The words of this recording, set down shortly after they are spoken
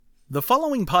The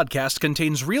following podcast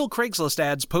contains real Craigslist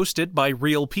ads posted by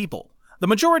real people, the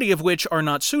majority of which are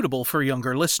not suitable for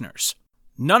younger listeners.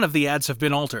 None of the ads have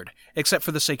been altered, except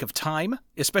for the sake of time,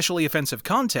 especially offensive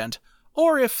content,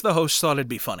 or if the host thought it'd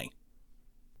be funny.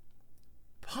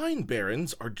 Pine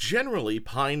barrens are generally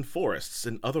pine forests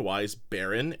in otherwise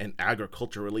barren and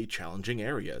agriculturally challenging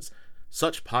areas.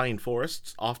 Such pine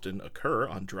forests often occur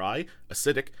on dry,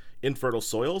 acidic, infertile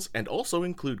soils and also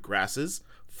include grasses,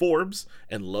 forbs,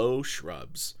 and low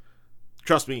shrubs.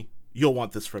 Trust me, you'll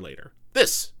want this for later.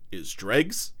 This is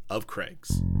Dregs of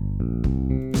Craigs.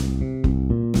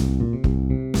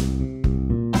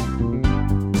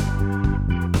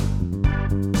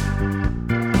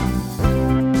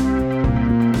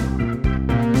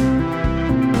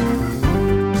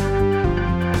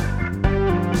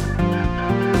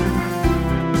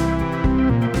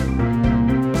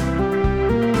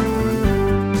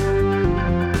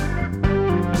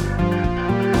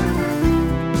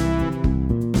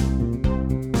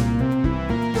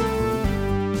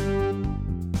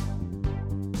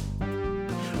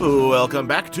 Welcome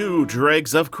back to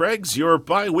Dregs of Craigs, your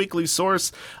bi-weekly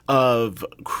source of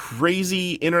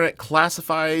crazy internet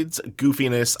classifieds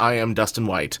goofiness. I am Dustin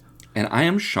White. And I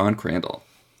am Sean Crandall.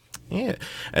 Yeah.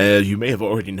 You may have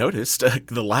already noticed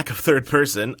the lack of third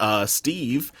person.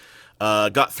 Steve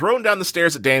got thrown down the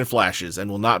stairs at Dan Flash's and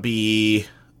will not be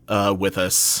with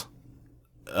us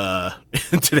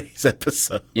in today's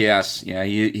episode. Yes, yeah,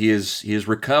 he is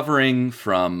recovering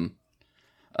from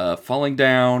falling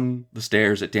down the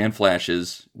stairs at Dan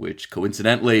Flash's, which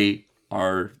coincidentally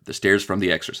are the stairs from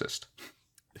The Exorcist.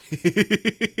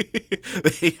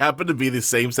 They happen to be the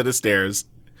same set of stairs.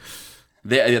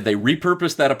 They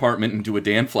repurposed that apartment into a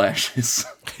Dan Flash's.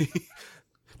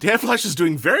 Dan Flash is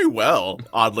doing very well,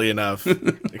 oddly enough,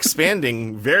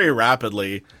 expanding very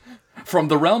rapidly. From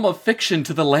the realm of fiction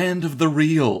to the land of the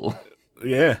real.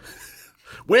 Yeah.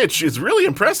 Which is really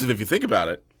impressive if you think about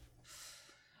it.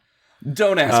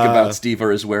 Don't ask about Steve or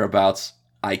his whereabouts.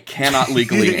 I cannot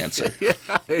legally answer.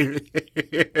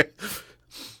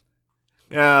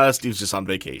 Yeah, Steve's just on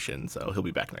vacation, so he'll be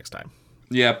back next time.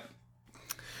 Yep.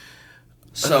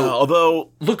 So, although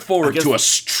look forward to a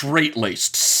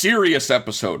straight-laced, serious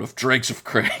episode of Dregs of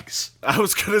Craigs. I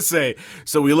was gonna say,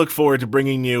 so we look forward to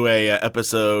bringing you a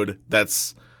episode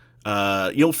that's,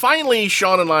 finally,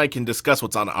 Sean and I can discuss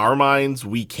what's on our minds.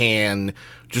 We can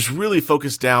just really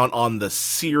focus down on the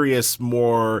serious,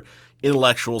 more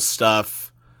intellectual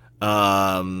stuff,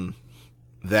 that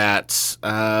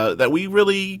we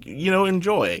really,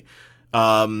 enjoy.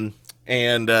 And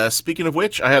speaking of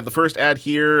which, I have the first ad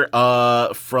here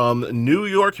from New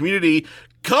York Community.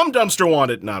 Come dumpster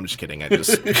wanted. No, I'm just kidding.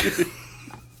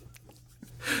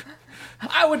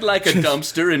 I would like a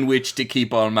dumpster in which to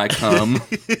keep all my cum.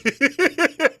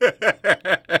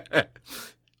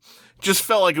 Just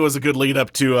felt like it was a good lead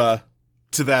up to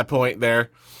that point there.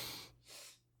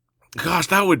 Gosh,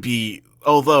 that would be,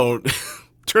 although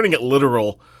turning it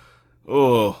literal,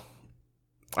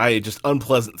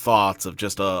 unpleasant thoughts of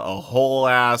just a whole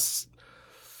ass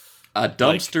a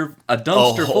dumpster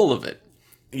full of it.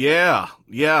 Yeah,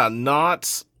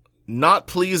 not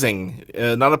pleasing,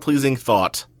 not a pleasing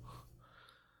thought.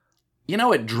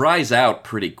 It dries out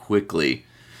pretty quickly,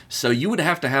 so you would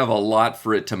have to have a lot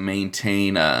for it to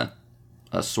maintain a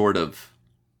sort of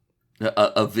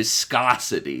a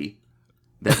viscosity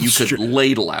that you could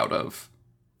ladle out of.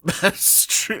 That's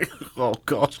true. Oh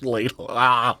gosh, ladle.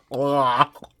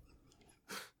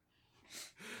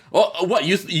 What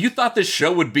you thought this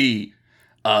show would be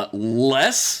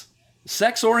less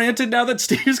sex oriented now that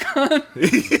Steve's gone?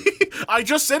 I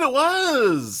just said it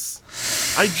was.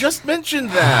 I just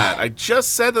mentioned that. I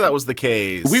just said that was the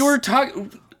case. We were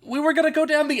gonna go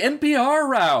down the NPR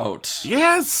route.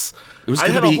 Yes, I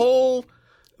had a whole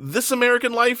This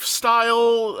American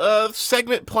Lifestyle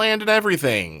segment planned and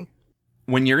everything.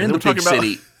 When you're in the big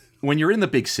city, when you're in the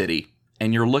big city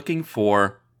and you're looking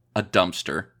for a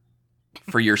dumpster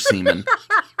for your semen,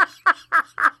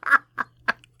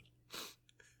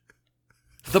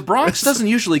 the Bronx doesn't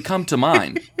usually come to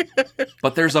mind,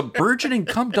 but there's a burgeoning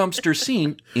cum dumpster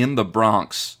scene in the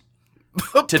Bronx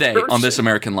today on This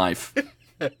American Life.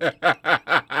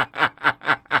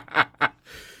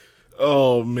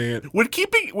 Oh man, would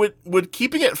keeping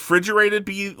it refrigerated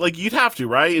be like, you'd have to,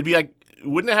 right? It'd be like,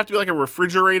 wouldn't it have to be like a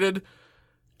refrigerated?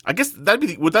 I guess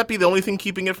would that be the only thing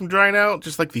keeping it from drying out?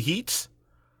 Just like the heat?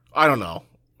 I don't know.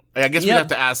 I guess we'd have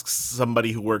to ask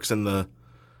somebody who works in the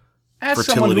As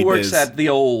someone who works at the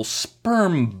old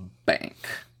sperm bank.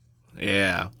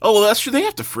 Yeah. Oh, well, that's true. They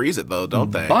have to freeze it, though,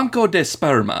 don't they? Banco de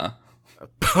Sperma.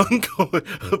 Banco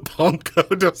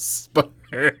de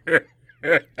Sperma.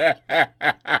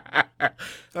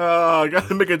 Oh, I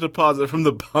gotta make a deposit from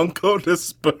the Banco de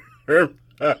Sperma.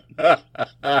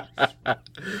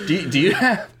 Do you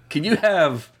have? Can you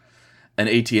have an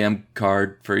ATM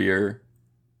card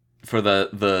for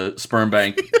the sperm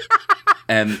bank,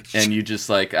 and you just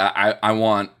like I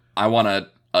want a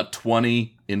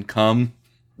 20 in cum.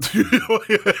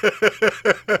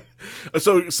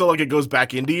 So like it goes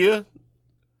back into you?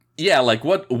 Yeah, like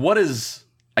what is,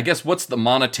 I guess, what's the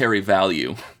monetary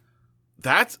value?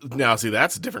 That's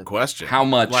a different question. How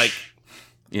much? Like,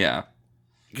 yeah.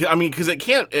 I mean, because it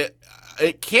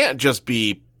can't just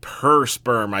be per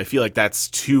sperm. I feel like that's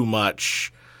too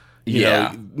much. You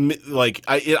know, like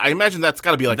I imagine that's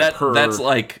got to be like that. per. That's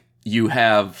like you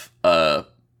have a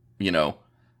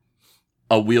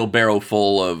wheelbarrow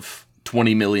full of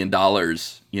 $20 million,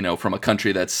 from a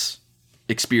country that's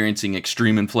experiencing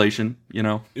extreme inflation.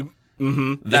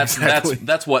 Mm-hmm.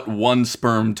 That's what one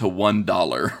sperm to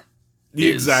 $1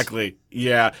 is. Exactly.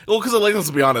 Yeah. Well, because like,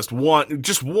 let's be honest,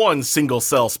 one single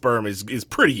cell sperm is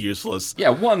pretty useless. Yeah,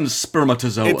 one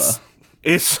spermatozoa.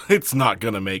 It's not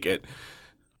gonna make it.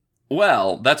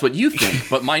 Well, that's what you think,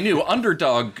 but my new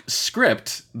Underdog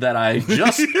script that I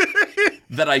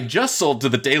just sold to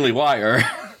the Daily Wire.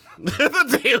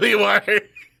 The Daily Wire.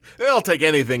 They'll take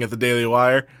anything at the Daily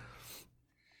Wire.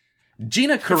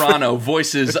 Gina Carano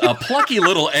voices a plucky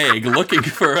little egg looking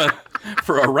for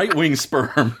a right-wing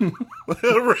sperm.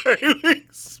 Right-wing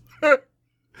sperm.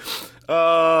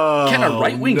 Oh, can a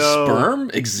right-wing sperm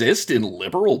exist in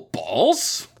liberal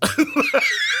balls?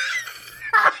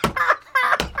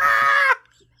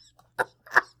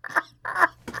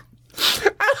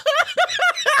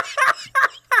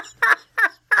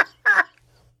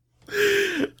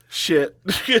 Shit.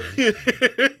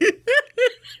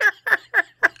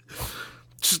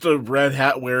 Just a red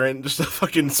hat wearing, just a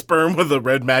fucking sperm with a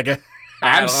red MAGA hat.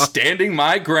 I'm standing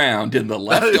my ground in the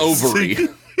left ovary.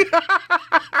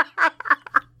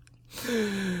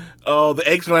 Oh, the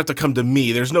egg's gonna have to come to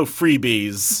me. There's no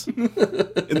freebies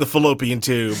in the fallopian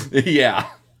tube. Yeah.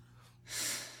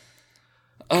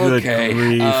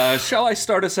 Okay. Shall I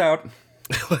start us out?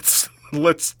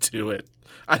 Let's do it.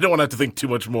 I don't want to have to think too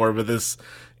much more about this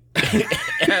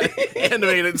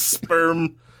animated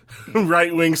sperm,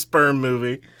 right-wing sperm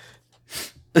movie.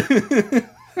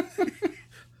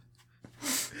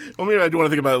 Well, maybe I do want to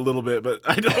think about it a little bit, but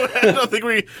I don't think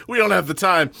we don't have the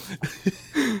time.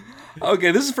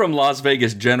 Okay, this is from Las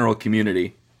Vegas General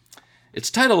Community. It's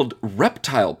titled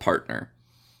Reptile Partner.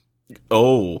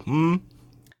 Oh,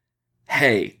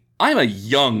 Hey, I'm a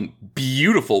young,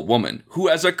 beautiful woman who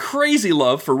has a crazy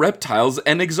love for reptiles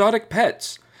and exotic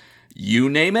pets. You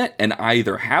name it, and I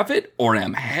either have it or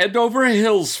am head over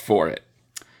heels for it.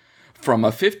 From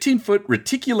a 15-foot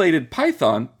reticulated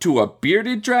python to a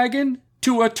bearded dragon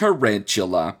to a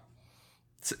tarantula.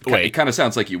 Wait. It kind of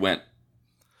sounds like you went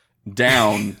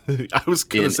down. I was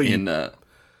gonna say in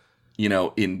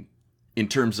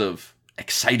terms of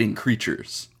exciting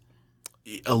creatures.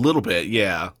 A little bit,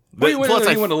 yeah. You went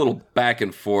a little back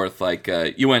and forth. Like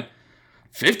you went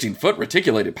 15-foot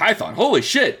reticulated python. Holy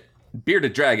shit!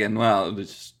 Bearded dragon. Well,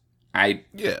 my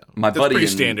buddy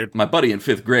standard. My buddy in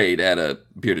 5th grade had a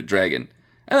bearded dragon,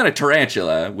 and then a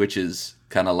tarantula, which is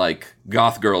kind of like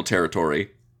goth girl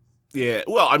territory. Yeah.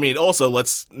 Well, I mean, also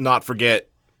let's not forget,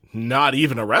 not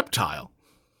even a reptile.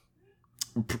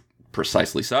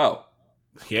 Precisely so.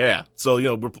 Yeah.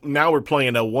 So we're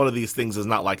playing one of these things is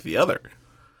not like the other.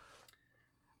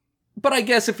 But I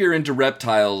guess if you're into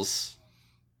reptiles,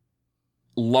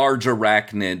 large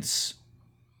arachnids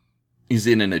is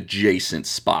in an adjacent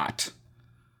spot.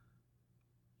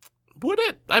 Would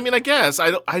it? I mean, I guess.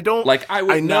 I don't... Like, I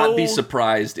would not be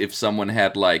surprised if someone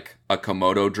had, like, a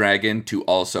Komodo dragon to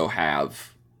also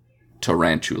have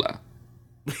tarantula.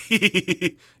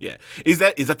 Yeah. Is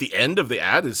that the end of the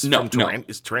ad? Is tarantula?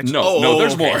 No,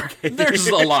 there's more. There's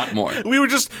a lot more. We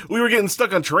were getting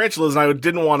stuck on tarantulas, and I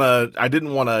didn't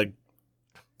want to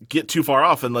get too far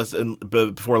off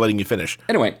before letting you finish.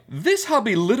 Anyway, this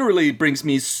hobby literally brings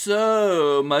me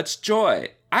so much joy.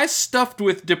 I stuffed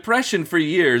with depression for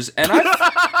years, and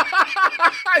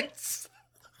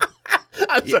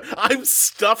I'm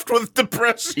stuffed with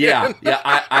depression. Yeah.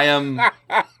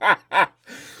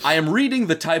 I am reading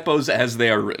the typos as they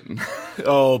are written.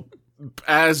 Oh,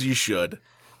 as you should.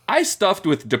 I stuffed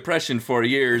with depression for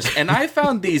years, and I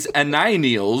found these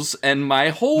aninials, and my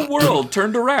whole world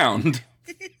turned around.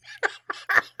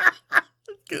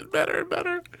 Getting better and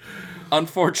better.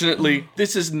 Unfortunately,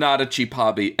 this is not a cheap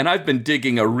hobby, and I've been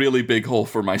digging a really big hole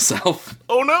for myself.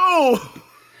 Oh no!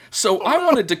 So I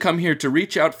wanted to come here to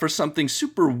reach out for something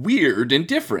super weird and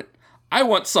different. I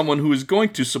want someone who is going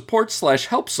to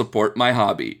support/help support my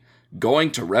hobby.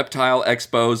 Going to reptile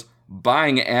expos,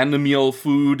 buying animal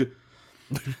food,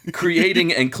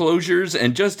 creating enclosures,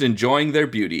 and just enjoying their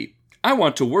beauty. I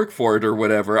want to work for it or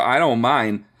whatever, I don't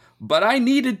mind, but I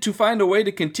needed to find a way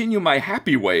to continue my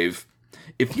happy wave.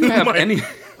 If you have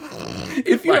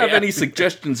any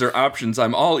suggestions or options,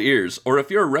 I'm all ears. Or if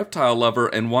you're a reptile lover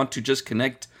and want to just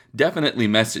connect, definitely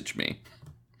message me.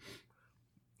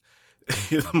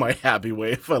 My happy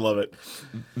wave. I love it.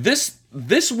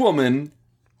 This woman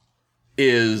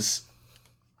is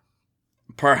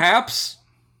perhaps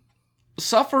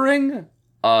suffering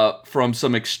from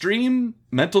some extreme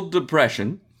mental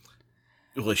depression.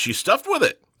 Well, she's stuffed with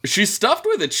it. She's stuffed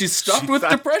with it. She's stuffed with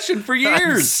depression for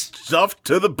years. I'm stuffed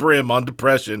to the brim on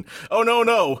depression. Oh,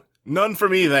 no. None for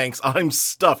me, thanks. I'm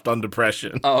stuffed on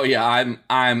depression. Oh, yeah,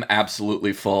 I'm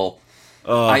absolutely full.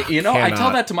 I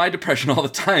tell that to my depression all the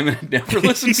time, and it never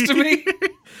listens to me.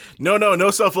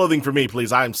 No self-loathing for me,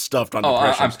 please. I'm stuffed on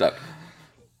depression. I'm stuck.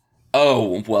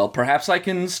 Oh, well, perhaps I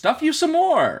can stuff you some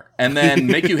more, and then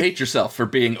make you hate yourself for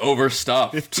being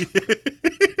overstuffed.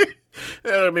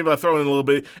 Maybe I'll throw in a little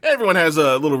bit. Everyone has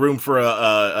a little room for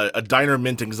a diner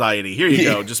mint anxiety. Here you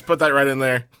go. Just put that right in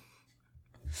there.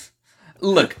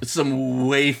 Look, some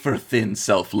wafer-thin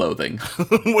self-loathing.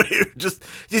 just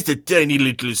a tiny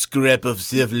little scrap of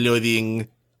self-loathing.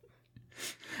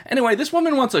 Anyway, this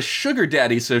woman wants a sugar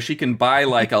daddy so she can buy,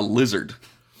 like, a lizard.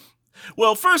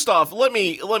 Well, first off, let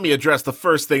me address the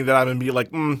first thing that I'm gonna be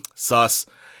like, sus,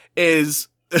 is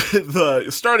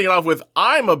starting it off with,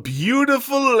 I'm a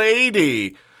beautiful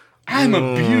lady. I'm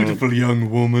a beautiful young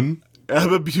woman.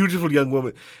 I'm a beautiful young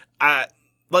woman.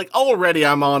 Already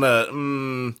I'm on a,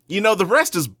 the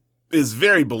rest is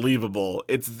very believable.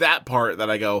 It's that part that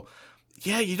I go,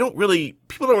 yeah,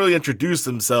 people don't really introduce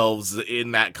themselves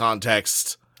in that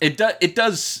context. It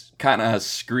does kind of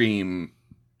scream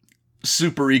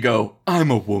superego, I'm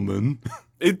a woman.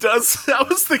 It does. I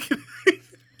was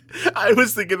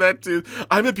thinking that too.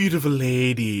 I'm a beautiful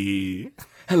lady.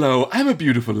 Hello, I'm a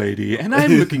beautiful lady, and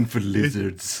I'm looking for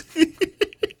lizards.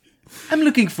 I'm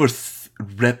looking for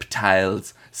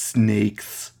reptiles,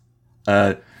 snakes,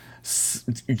 little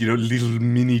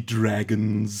mini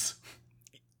dragons,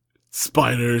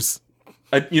 spiders,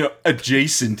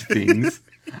 adjacent things.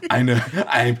 I know.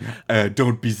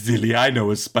 Don't be silly. I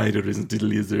know a spider isn't a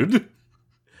lizard.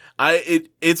 I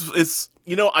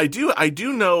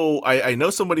know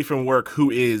somebody from work who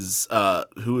is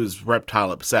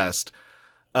reptile obsessed.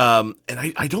 And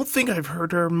I don't think I've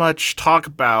heard her much talk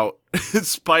about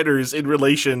spiders in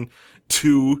relation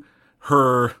to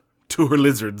her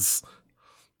lizards.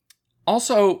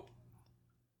 Also,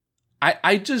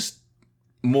 I just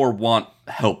more want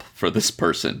help for this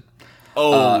person.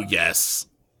 Oh, yes.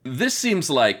 This seems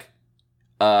like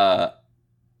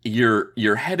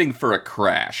you're heading for a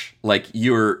crash. Like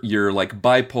you're like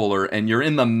bipolar and you're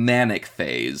in the manic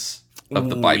phase of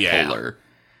the bipolar.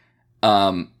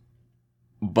 Yeah.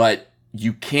 But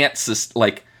you can't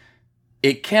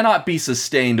it cannot be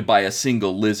sustained by a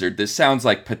single lizard. This sounds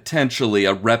like potentially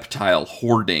a reptile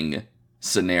hoarding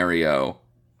scenario.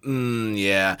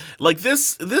 Yeah. Like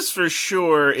this for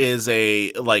sure is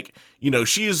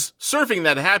she's surfing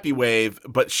that happy wave,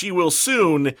 but she will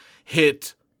soon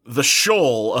hit the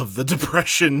shoal of the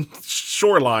depression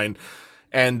shoreline.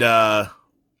 And, and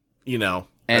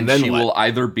then she will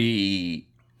either be,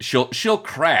 she'll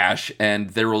crash and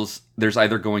there's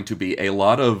either going to be a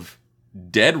lot of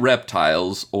dead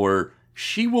reptiles or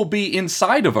she will be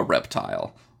inside of a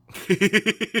reptile.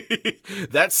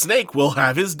 That snake will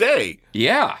have his day.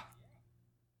 Yeah.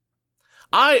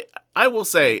 I will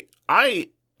say, I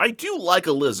do like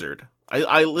a lizard.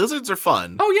 Lizards are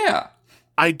fun. Oh, yeah.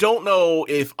 I don't know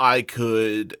if I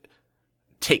could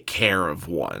take care of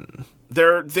one.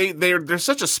 They're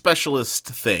such a specialist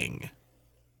thing.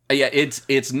 Yeah,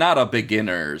 it's not a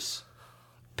beginner's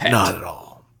pet. Not at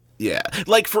all. Yeah.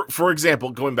 Like, for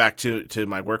example, going back to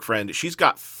my work friend, she's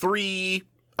got 3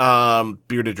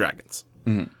 bearded dragons.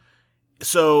 Mm-hmm.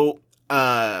 So,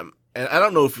 and I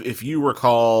don't know if you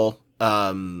recall,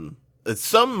 some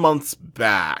months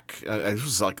back, it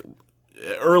was like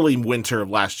early winter of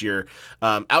last year,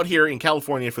 out here in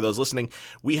California, for those listening,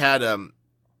 we had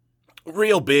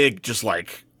real big, just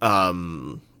like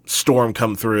storm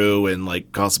come through and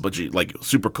like caused a bunch of like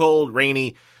super cold,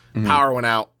 rainy, power went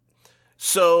out.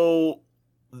 So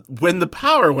when the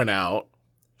power went out,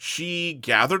 she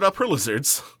gathered up her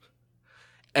lizards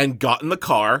and got in the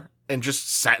car and just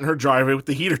sat in her driveway with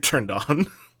the heater turned on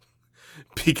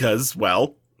because,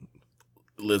 well,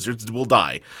 lizards will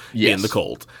die in the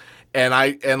cold. And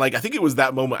I think it was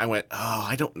that moment I went, oh,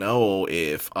 I don't know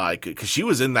if I could, because she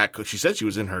said she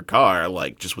was in her car,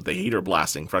 like, just with the heater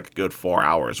blasting for like a good 4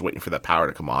 hours waiting for that power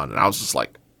to come on. And I was just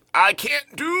like, I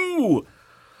can't do.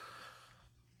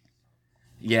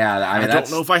 Yeah, I don't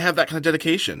know if I have that kind of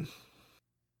dedication.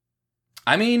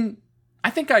 I mean, I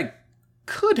think I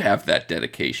could have that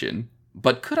dedication,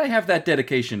 but could I have that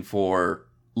dedication for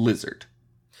Lizard?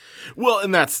 Well,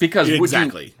 and that's because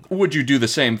exactly. Would you do the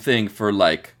same thing for,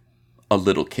 like, a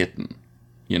little kitten,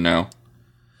 you know?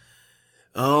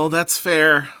 Oh, that's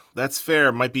fair. That's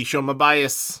fair. Might be showing my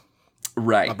bias.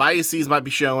 Right. My biases might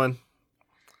be showing.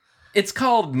 It's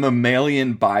called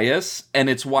mammalian bias, and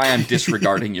it's why I'm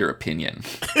disregarding your opinion.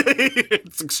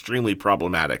 It's extremely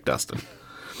problematic, Dustin.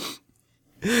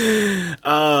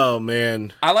 Oh,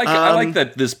 man. I like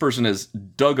that this person has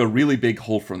dug a really big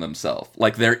hole for themselves.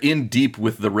 Like, they're in deep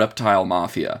with the reptile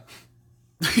mafia.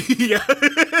 Yeah.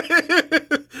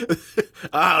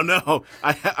 Oh, no.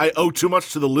 I owe too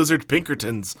much to the lizard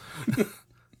Pinkertons.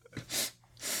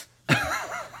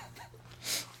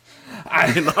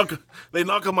 They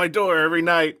knock on my door every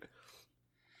night.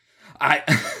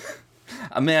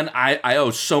 Man, I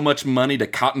owe so much money to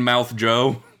Cottonmouth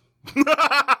Joe.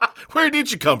 Where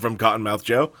did you come from, Cottonmouth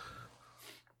Joe?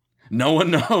 No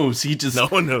one knows. No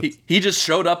one knows. He just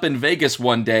showed up in Vegas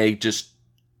one day, just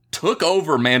took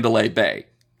over Mandalay Bay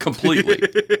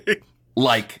completely.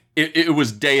 Like, it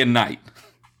was day and night.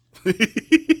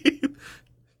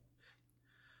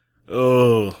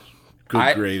 Oh,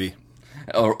 good gravy.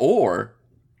 Or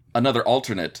another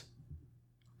alternate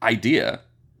idea.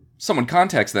 Someone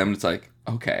contacts them and it's like,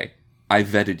 okay, I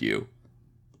vetted you.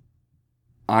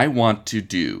 I want to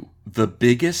do the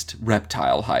biggest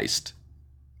reptile heist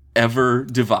ever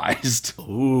devised.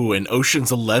 Ooh, an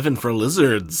Ocean's 11 for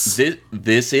lizards.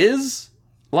 This is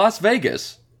Las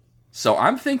Vegas. So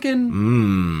I'm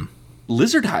thinking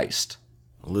lizard heist.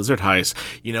 Lizard heist.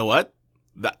 You know what?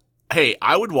 Hey,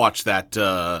 I would watch that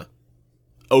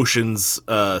Ocean's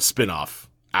spinoff.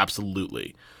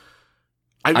 Absolutely.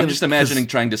 I'm just imagining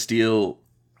trying to steal,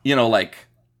 like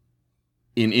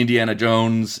in Indiana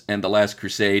Jones and The Last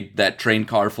Crusade, that train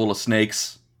car full of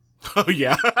snakes. Oh,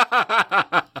 yeah.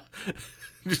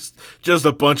 just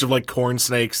a bunch of, like, corn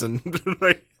snakes and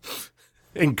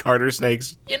and garter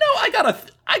snakes. I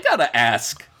gotta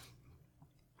ask,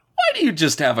 why do you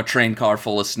just have a train car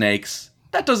full of snakes?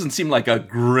 That doesn't seem like a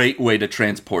great way to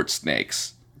transport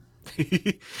snakes.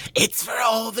 It's for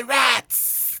all the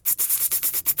rats.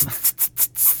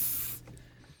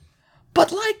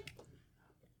 But, like,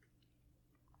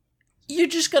 you're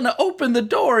just gonna open the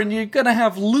door and you're gonna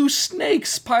have loose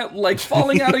snakes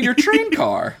falling out of your train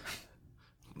car.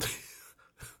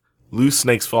 Loose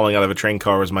snakes falling out of a train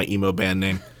car was my emo band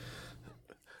name.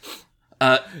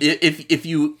 If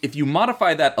you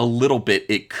modify that a little bit,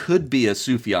 it could be a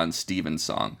Sufjan Stevens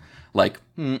song. Like,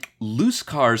 loose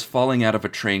cars falling out of a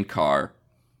train car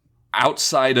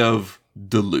outside of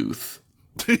Duluth.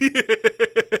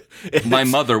 My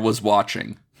mother was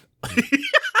watching.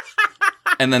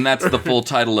 And then that's the full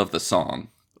title of the song.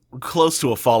 Close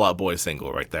to a Fall Out Boy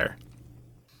single right there.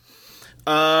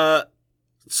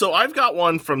 So I've got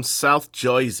one from South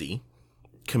Jersey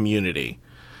community.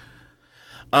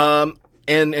 And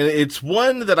it's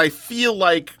one that I feel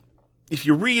like if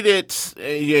you read it,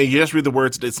 you just read the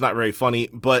words, it's not very funny,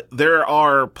 but there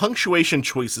are punctuation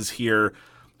choices here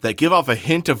that give off a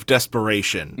hint of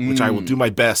desperation, which I will do my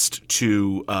best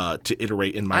to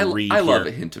iterate in my read. I love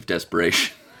a hint of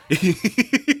desperation.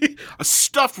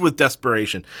 Stuffed with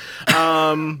desperation.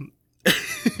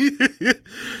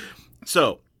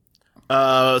 So,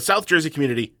 South Jersey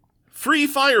community, free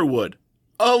firewood.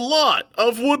 A lot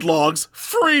of wood logs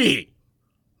free.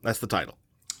 That's the title.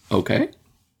 Okay.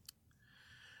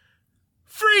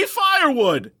 Free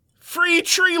firewood. Free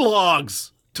tree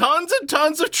logs. Tons and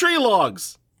tons of tree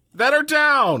logs that are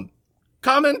down.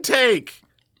 Come and take.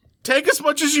 Take as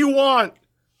much as you want.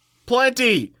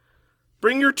 Plenty.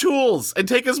 Bring your tools and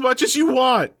take as much as you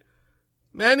want.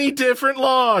 Many different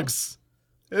logs.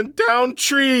 And down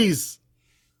trees.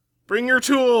 Bring your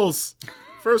tools.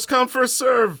 First come, first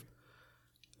serve.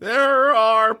 There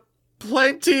are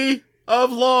plenty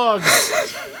of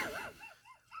logs.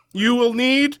 You will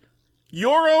need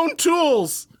your own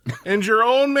tools and your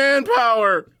own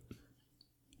manpower.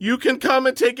 You can come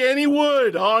and take any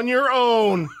wood on your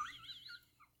own.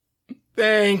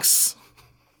 Thanks.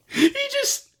 He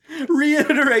just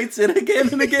reiterates it again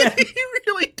and again. He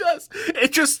really does.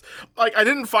 It just, like, I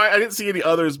didn't see any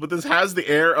others, but this has the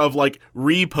air of, like,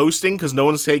 reposting because no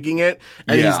one's taking it,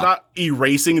 and he's not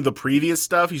erasing the previous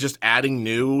stuff, he's just adding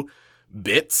new,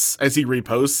 bits as he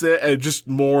reposts it, and just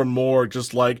more and more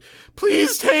just like,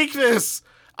 please take this.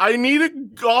 I need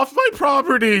it off my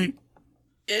property.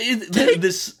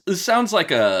 This sounds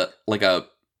like a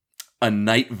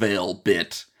Night Vale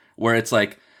bit where it's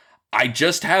like, I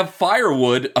just have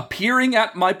firewood appearing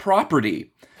at my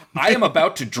property. I am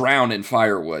about to drown in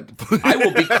firewood. I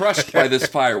will be crushed by this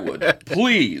firewood.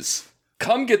 Please,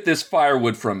 come get this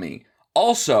firewood from me.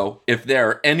 Also, if there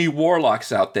are any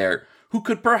warlocks out there who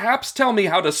could perhaps tell me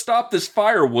how to stop this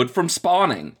firewood from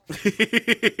spawning.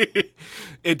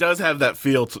 It does have that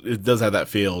feel. It does have that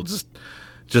feel.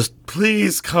 Just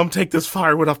please come take this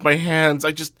firewood off my hands.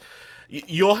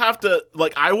 You'll have to,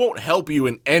 like, I won't help you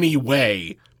in any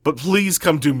way, but please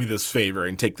come do me this favor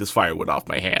and take this firewood off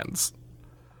my hands.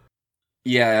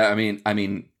 Yeah, I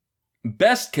mean,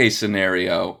 best case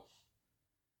scenario,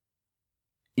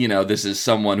 this is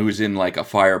someone who's in like a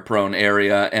fire-prone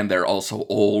area and they're also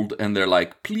old and they're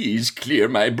like, please clear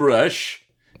my brush,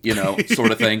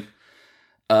 sort of thing.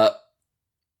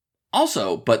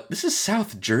 Also, but this is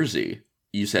South Jersey,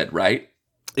 you said, right?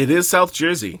 It is South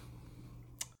Jersey.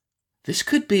 This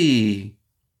could be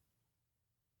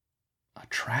a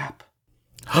trap.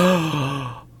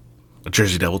 A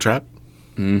Jersey Devil trap?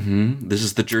 Mm-hmm. This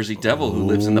is the Jersey Devil who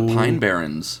lives in the Pine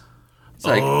Barrens. It's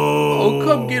like, oh,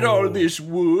 come get all this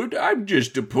wood. I'm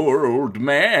just a poor old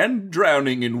man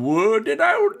drowning in wood, and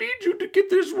I will need you to get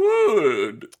this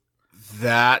wood.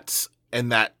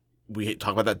 We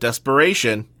talk about that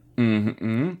desperation.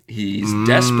 Mm-hmm. He's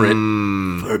desperate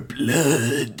for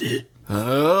blood.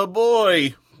 Oh,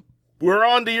 boy. We're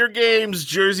on to your games,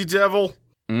 Jersey Devil.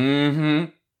 Mm-hmm.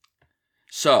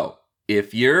 So,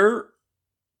 if you're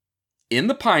in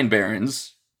the Pine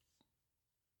Barrens,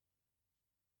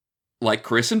 like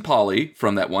Chris and Polly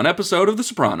from that one episode of The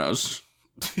Sopranos,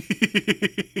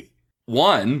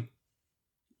 one,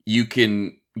 you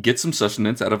can get some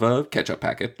sustenance out of a ketchup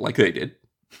packet, like they did.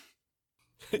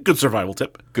 Good survival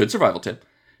tip. Good survival tip.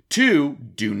 Two,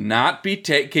 do not be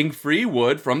taking free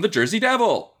wood from the Jersey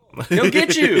Devil. He'll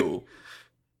get you.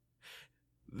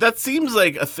 That seems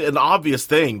like an obvious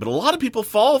thing, but a lot of people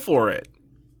fall for it.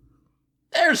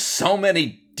 There's so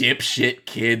many dipshit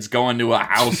kids going to a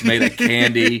house made of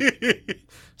candy.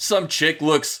 Some chick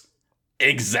looks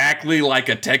exactly like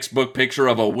a textbook picture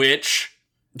of a witch.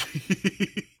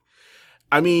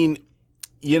 I mean,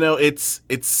 it's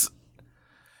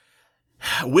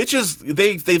witches,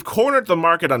 they've cornered the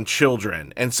market on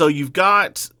children. And so you've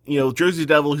got, Jersey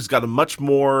Devil, who's got a much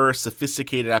more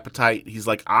sophisticated appetite. He's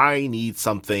like, I need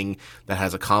something that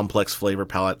has a complex flavor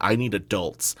palette. I need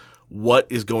adults. What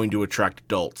is going to attract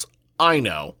adults? I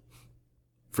know.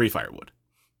 Free firewood.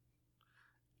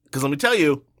 Because let me tell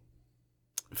you,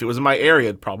 if it was in my area,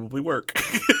 it'd probably work.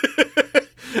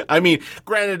 I mean,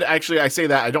 granted, actually, I say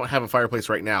that I don't have a fireplace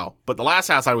right now, but the last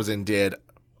house I was in did.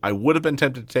 I would have been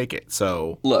tempted to take it,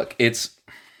 so... Look, it's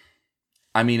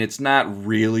not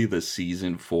really the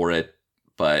season for it,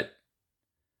 but...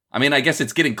 I guess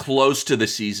it's getting close to the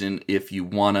season if you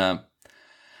want to...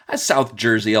 South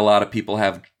Jersey, a lot of people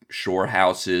have shore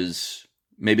houses.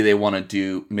 Maybe they want to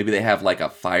do... Maybe they have, like, a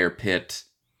fire pit.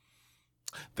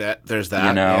 There's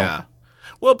that, yeah.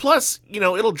 Well, plus,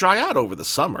 it'll dry out over the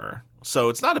summer, so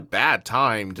it's not a bad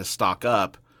time to stock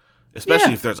up,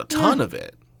 especially if there's a ton of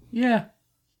it. Yeah.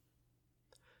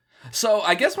 So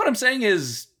I guess what I'm saying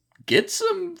is get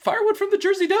some firewood from the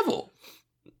Jersey Devil.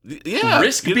 Yeah.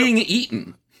 Risk being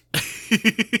eaten.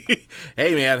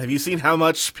 Hey, man, have you seen how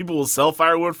much people will sell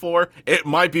firewood for? It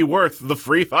might be worth the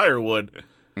free firewood.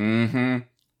 Mm-hmm.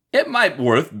 It might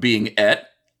worth being et.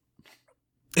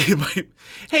 It might.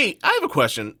 Hey, I have a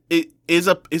question. Is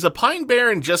a pine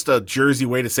barren just a Jersey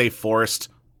way to say forest?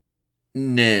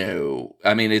 No.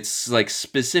 It's like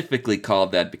specifically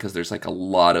called that because there's like a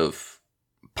lot of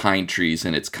pine trees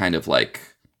and it's kind of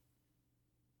like...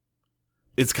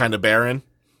 It's kind of barren?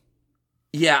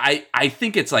 Yeah, I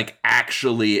think it's like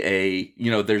actually a,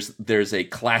 there's a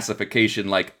classification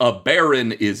like a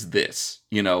barren is this,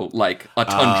 like a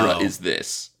tundra is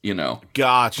this,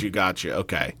 Got you.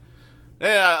 Okay.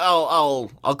 Yeah,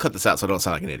 I'll cut this out so I don't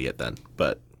sound like an idiot then.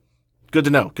 But good to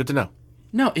know.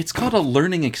 No, it's called a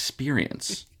learning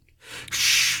experience.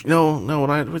 Shh. No,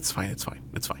 it's fine. It's fine.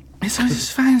 It's fine. It's fine.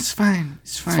 It's fine.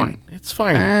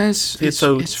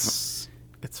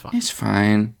 It's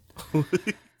fine.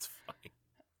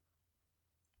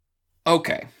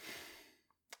 Okay.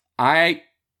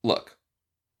 Look,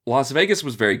 Las Vegas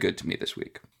was very good to me this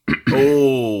week.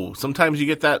 Oh, sometimes you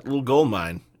get that little gold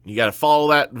mine. You got to follow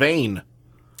that vein.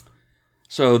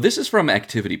 So this is from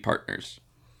Activity Partners.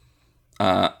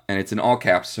 And it's in all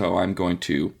caps, so I'm going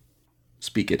to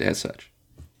speak it as such.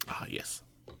 Ah, yes.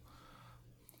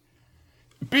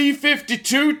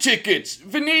 B-52 tickets,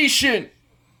 Venetian.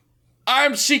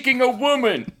 I'm seeking a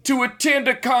woman to attend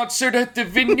a concert at the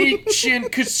Venetian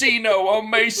Casino on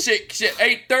May 6th at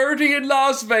 8:30 in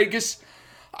Las Vegas.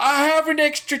 I have an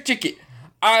extra ticket.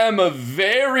 I am a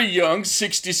very young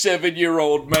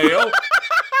 67-year-old male.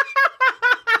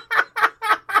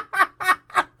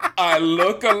 I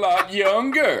look a lot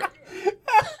younger.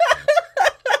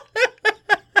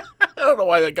 I don't know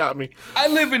why that got me. I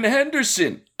live in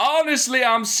Henderson. Honestly,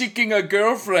 I'm seeking a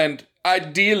girlfriend,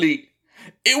 ideally.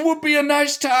 It would be a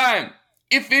nice time.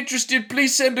 If interested,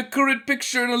 please send a current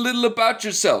picture and a little about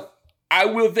yourself. I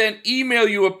will then email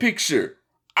you a picture.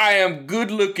 I am good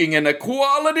looking and a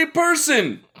quality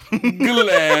person.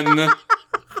 Glenn.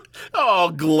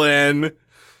 Oh, Glenn.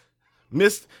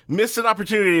 Missed an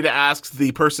opportunity to ask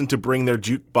the person to bring their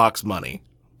jukebox money.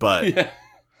 But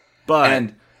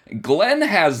And Glenn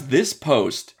has this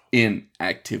post in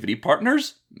activity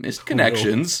partners, missed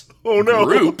connections,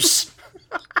 groups,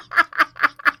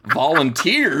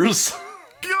 volunteers.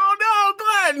 Oh no,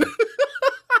 Glenn!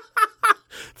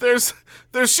 There's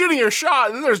shooting your shot,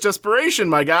 and then there's desperation,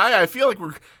 my guy. I feel like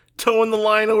we're towing the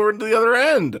line over to the other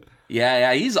end.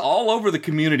 Yeah, he's all over the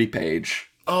community page.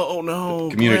 Oh no,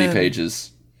 Community Glenn.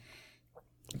 pages.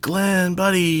 Glenn,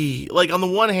 buddy. Like, on the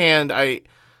one hand, hey,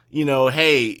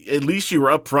 at least you were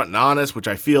upfront and honest, which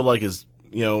I feel like is,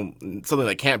 something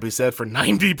that can't be said for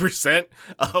 90%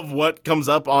 of what comes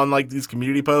up on, like, these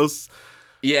community posts.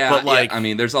 Yeah, but, like, I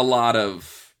mean, there's a lot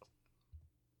of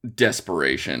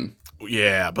desperation.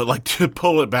 Yeah, but, like, to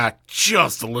pull it back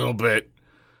just a little bit.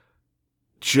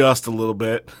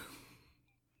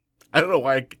 I don't know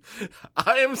why.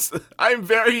 I'm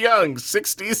very young,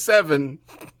 67.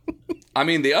 I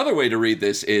mean, the other way to read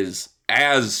this is,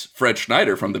 as Fred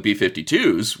Schneider from the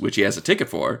B-52s, which he has a ticket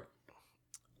for,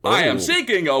 I am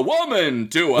seeking a woman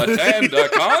to attend a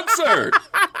concert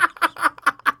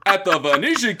at the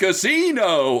Venetian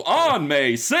Casino on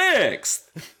May 6th.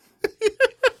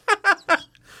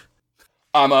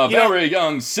 I'm a very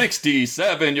young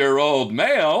 67-year-old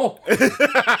male.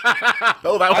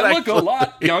 I look a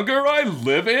lot younger. I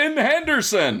live in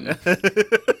Henderson.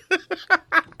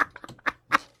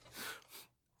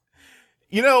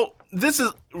 This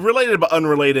is related but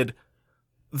unrelated.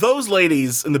 Those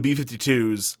ladies in the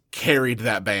B-52s carried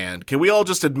that band. Can we all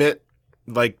just admit,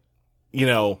 like,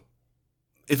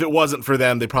 if it wasn't for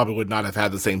them, they probably would not have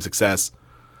had the same success.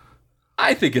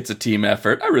 I think it's a team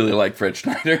effort. I really like Fred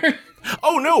Schneider.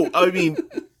 Oh, no. I mean,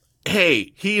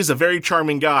 hey, he's a very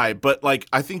charming guy, but, like,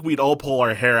 I think we'd all pull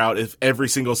our hair out if every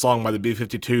single song by the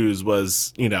B-52s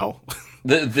was,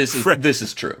 This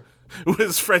is true.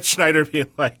 Was Fred Schneider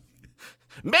being like,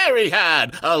 Mary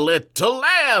had a little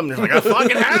lamb. You're like, oh,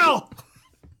 fucking hell.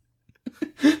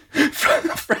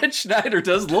 Fred Schneider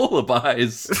does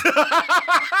lullabies.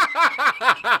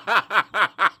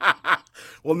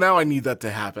 Well, now I need that to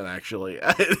happen, actually.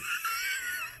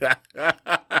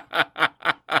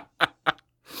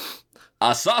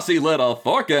 A saucy little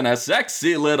fork and a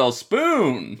sexy little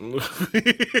spoon.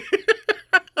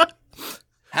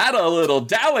 Had a little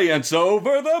dalliance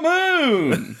over the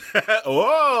moon.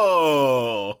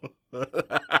 Whoa.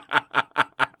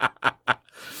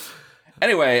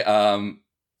 Anyway,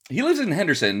 he lives in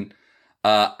Henderson.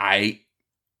 I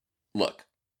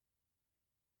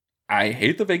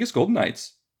hate the Vegas Golden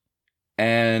Knights.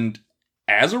 And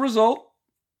as a result,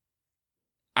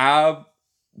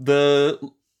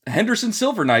 the Henderson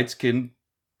Silver Knights can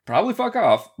probably fuck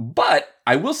off. But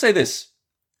I will say this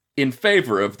in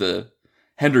favor of the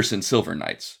Henderson Silver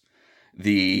Knights,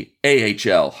 the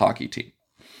AHL hockey team.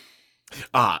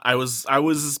 I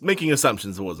was making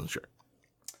assumptions. I wasn't sure.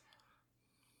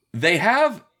 They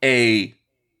have a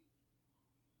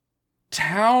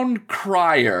town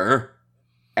crier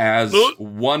as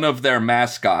one of their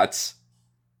mascots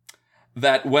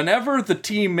that whenever the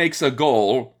team makes a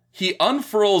goal, he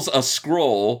unfurls a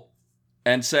scroll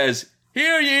and says,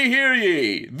 "Hear ye, hear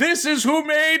ye, this is who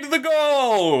made the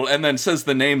goal," and then says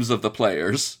the names of the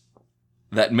players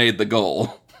that made the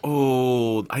goal.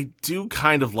 Oh, I do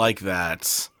kind of like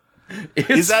that.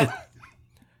 Is that...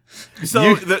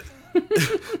 So,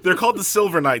 they're called the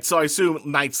Silver Knights, so I assume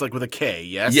Knights, like, with a K,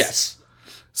 yes? Yes.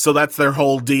 So that's their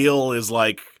whole deal, is,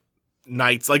 like,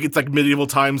 Knights. Like, it's like medieval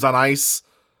times on ice.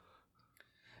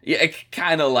 Yeah,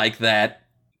 kind of like that.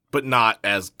 But not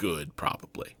as good,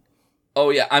 probably. Oh,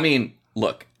 yeah. I mean,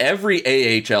 look, every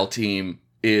AHL team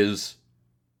is...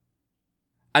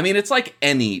 I mean, it's like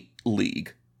any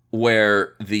league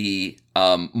where the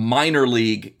minor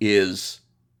league is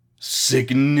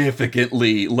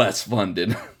significantly less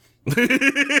funded.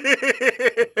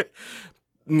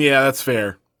 Yeah, that's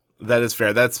fair. That is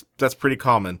fair. That's pretty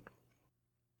common.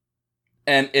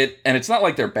 And it's not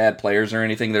like they're bad players or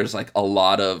anything. There's like a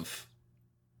lot of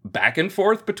back and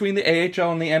forth between the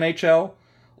AHL and the NHL.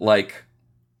 Like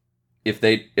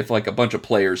if like a bunch of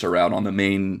players are out on the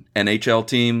main NHL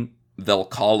team, they'll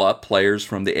call up players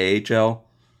from the AHL.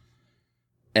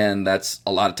 And that's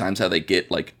a lot of times how they get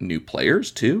like new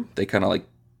players too. They kind of like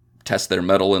test their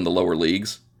mettle in the lower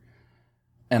leagues.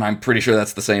 And I'm pretty sure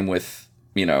that's the same with,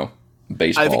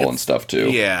 baseball and stuff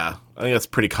too. Yeah. I think that's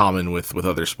pretty common with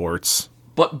other sports.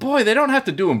 But boy, they don't have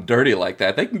to do them dirty like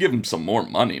that. They can give them some more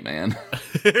money, man.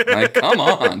 Like, come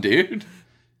on, dude.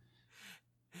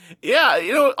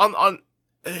 Yeah,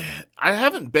 I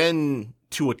haven't been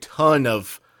to a ton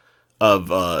of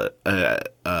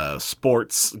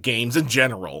sports games in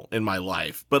general in my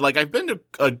life, but like I've been to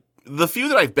the few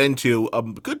that I've been to, a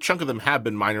good chunk of them have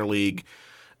been minor league,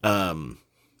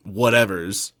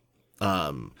 whatevers.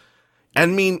 I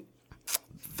mean,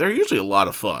 they're usually a lot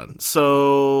of fun.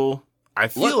 So I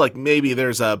feel like maybe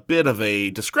there's a bit of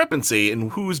a discrepancy in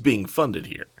who's being funded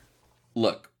here.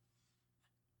 Look,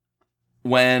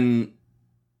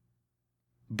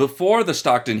 before the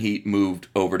Stockton Heat moved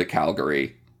over to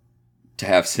Calgary to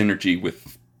have synergy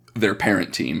with their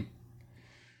parent team,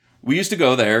 we used to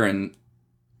go there and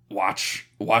watch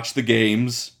the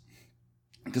games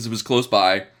because it was close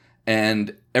by.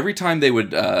 And every time they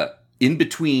would, in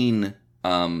between,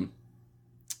 God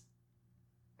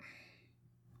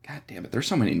damn it, there's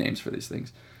so many names for these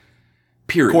things.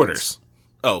 Periods. Quarters.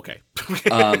 Oh, okay.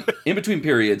 In between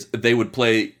periods, they would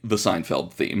play the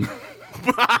Seinfeld theme.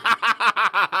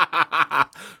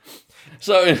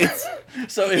 So it's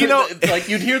like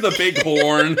you'd hear the big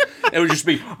horn, and it would just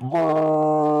be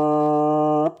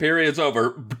periods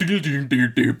over.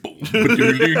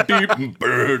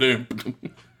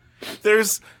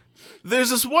 There's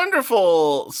this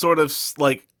wonderful sort of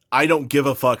like I don't give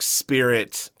a fuck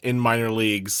spirit in minor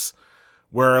leagues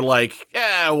where like,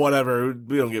 whatever,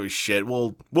 we don't give a shit.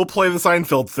 We'll play the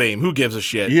Seinfeld theme. Who gives a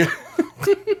shit? Yeah.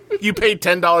 You paid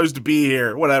 $10 to be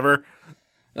here. Whatever.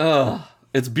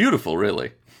 It's beautiful,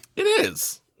 really. It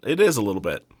is. It is a little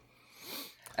bit.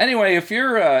 Anyway, if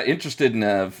you're interested in,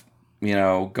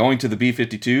 going to the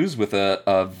B-52s with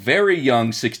a very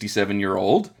young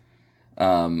 67-year-old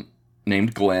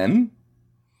named Glenn,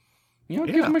 give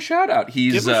him a shout out.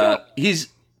 He's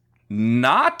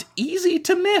not easy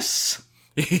to miss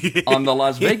on the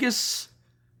Las Vegas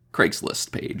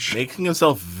Craigslist page. Making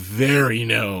himself very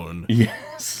known.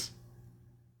 Yes.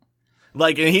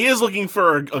 Like, and he is looking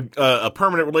for a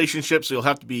permanent relationship, so you'll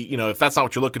have to be, if that's not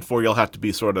what you're looking for, you'll have to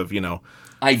be sort of,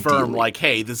 firm, like,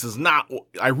 hey, this is not,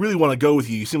 I really want to go with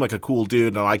you. You seem like a cool dude,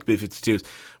 and I like B-52s,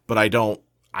 but I don't,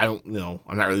 I'm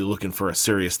not really looking for a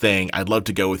serious thing. I'd love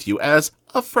to go with you as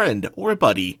a friend or a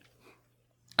buddy.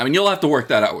 I mean, you'll have to work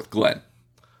that out with Glenn.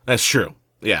 That's true.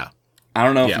 Yeah. I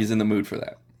don't know if he's in the mood for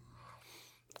that.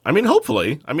 I mean,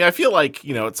 hopefully. I mean, I feel like,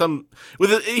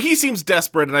 he seems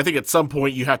desperate, and I think at some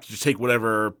point you have to just take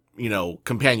whatever,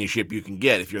 companionship you can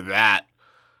get if you're that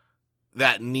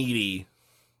needy.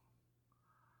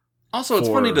 Also, it's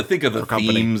funny to think of the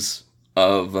themes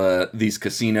of these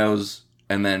casinos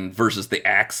and then versus the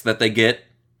acts that they get.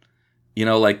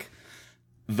 Like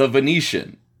the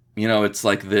Venetian, it's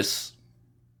like this,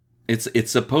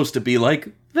 it's supposed to be like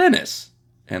Venice,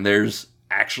 and there's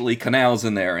actually canals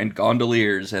in there and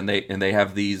gondoliers, and they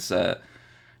have these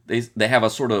they have a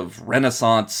sort of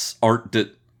Renaissance art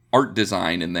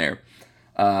design in there,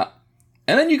 and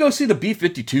then you go see the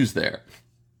B-52s there.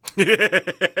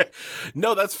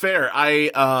 No, that's fair.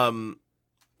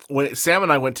 When Sam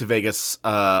and I went to Vegas,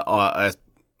 as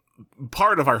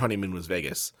part of our honeymoon was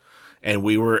Vegas, and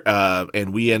we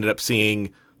ended up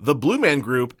seeing the Blue Man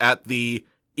Group at the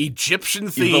Egyptian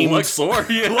themed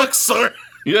Luxor. Yeah. Luxor.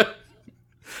 Yeah.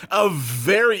 A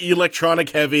very electronic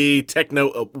heavy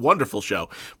techno, wonderful show,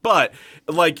 but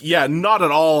not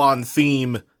at all on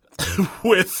theme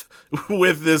with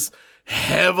this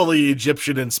heavily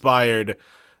Egyptian inspired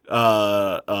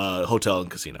hotel and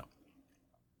casino.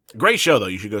 Great show though.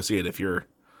 You should go see it if you're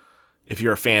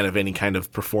a fan of any kind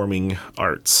of performing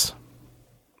arts.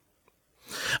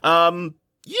 So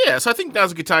I think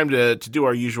now's a good time to do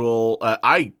our usual.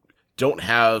 I don't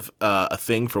have a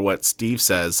thing for what Steve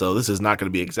says, so this is not going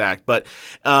to be exact. But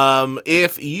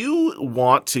if you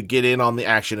want to get in on the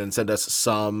action and send us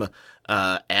some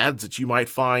ads that you might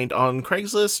find on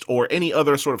Craigslist or any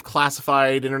other sort of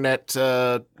classified internet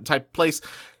type place,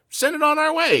 send it on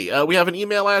our way. We have an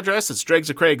email address. It's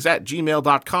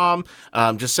dregsofcraigs@gmail.com.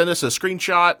 Just send us a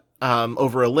screenshot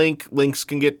over a link. Links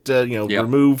can get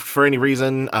removed for any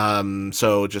reason.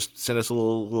 So just send us a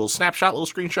little snapshot, little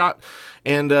screenshot,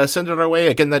 and send it our way.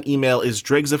 Again, that email is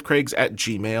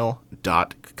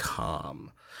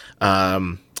dregsofcraigs@gmail.com.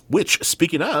 Which,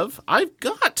 speaking of, I've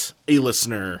got a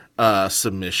listener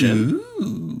submission.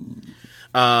 Ooh.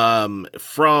 From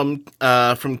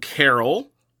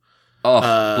Carol.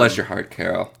 Oh, bless your heart,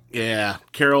 Carol. Yeah,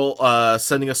 Carol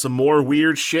sending us some more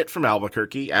weird shit from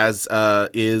Albuquerque, as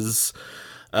is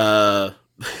the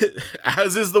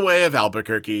way of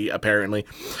Albuquerque, apparently.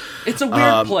 It's a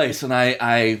weird place, and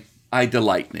I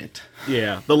delight in it.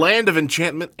 Yeah, the land of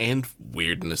enchantment and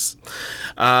weirdness.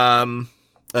 Yeah.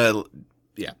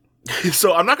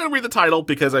 So I'm not going to read the title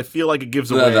because I feel like it gives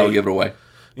away. That'll give it away.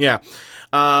 Yeah.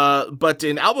 But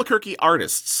in Albuquerque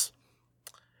Artists,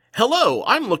 hello,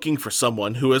 I'm looking for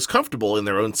someone who is comfortable in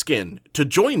their own skin to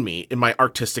join me in my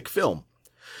artistic film.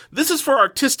 This is for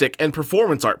artistic and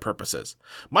performance art purposes.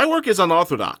 My work is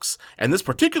unorthodox, and this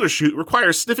particular shoot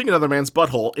requires sniffing another man's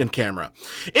butthole in camera.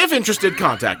 If interested,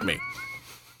 contact me.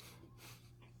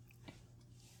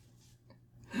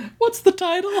 What's the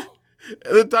title?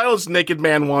 The title is Naked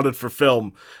Man Wanted for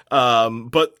Film.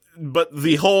 But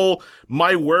the whole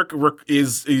my work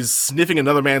is sniffing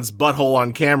another man's butthole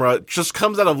on camera just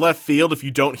comes out of left field if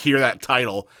you don't hear that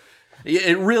title.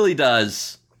 It really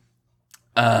does.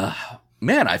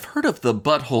 Man, I've heard of the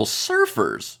butthole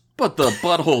surfers, but the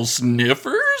butthole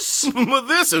sniffers?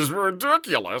 This is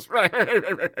ridiculous.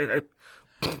 I'm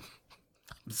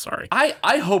sorry.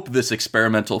 I hope this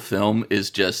experimental film is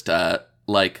just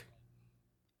like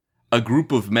a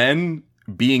group of men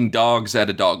being dogs at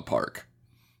a dog park.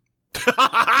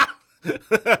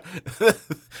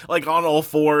 Like on all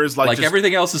fours, like just...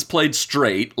 everything else is played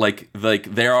straight. Like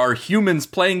there are humans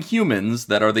playing humans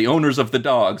that are the owners of the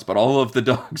dogs, but all of the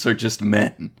dogs are just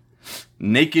men,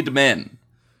 naked men.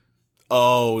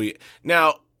 Oh,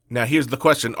 now here's the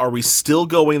question: are we still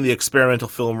going the experimental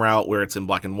film route where it's in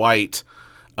black and white?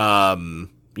 Maybe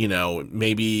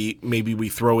we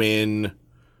throw in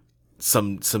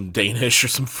some Danish or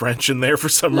some French in there for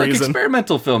some reason.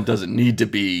 Experimental film doesn't need to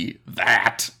be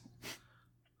that.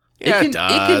 Yeah, it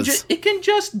does. It can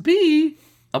just be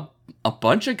a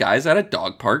bunch of guys at a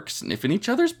dog park sniffing each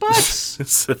other's butts.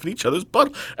 Sniffing each other's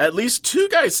butt. At least two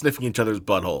guys sniffing each other's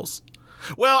buttholes.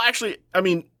 Well, actually, I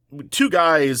mean, two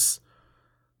guys.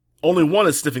 Only one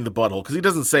is sniffing the butthole because he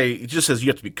doesn't say. He just says you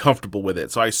have to be comfortable with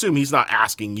it. So I assume he's not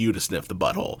asking you to sniff the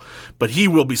butthole, but he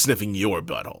will be sniffing your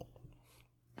butthole.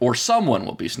 Or someone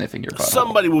will be sniffing your butthole.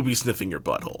 Somebody will be sniffing your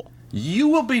butthole. You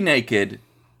will be naked.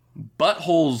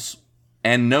 Buttholes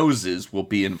and noses will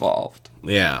be involved.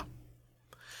 Yeah.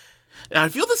 Now, I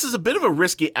feel this is a bit of a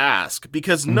risky ask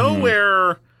because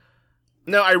nowhere...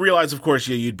 Now, I realize, of course,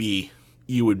 you would be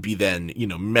then,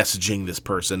 messaging this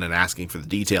person and asking for the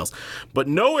details. But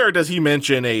nowhere does he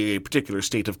mention a particular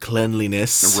state of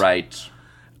cleanliness. Right.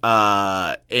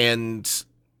 And...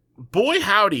 boy,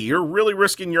 howdy, you're really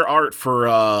risking your art for,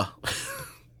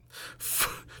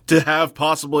 to have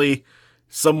possibly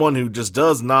someone who just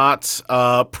does not,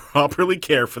 properly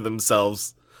care for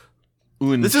themselves.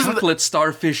 This chocolate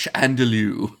starfish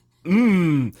andalou.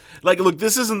 Look,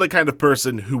 this isn't the kind of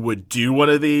person who would do one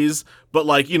of these, but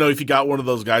if you got one of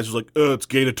those guys who's like, it's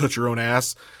gay to touch your own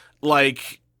ass,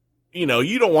 you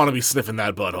don't want to be sniffing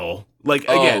that butthole.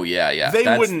 Again, oh, yeah.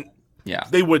 They wouldn't. Yeah,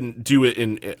 they wouldn't do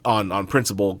it on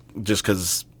principle just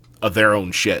because of their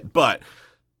own shit. But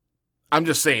I'm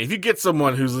just saying, if you get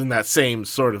someone who's in that same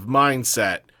sort of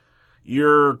mindset,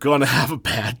 you're gonna have a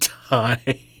bad time.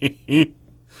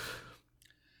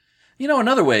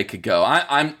 Another way it could go.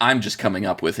 I'm just coming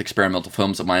up with experimental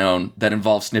films of my own that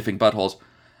involve sniffing buttholes.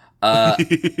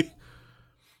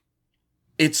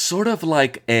 It's sort of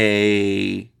like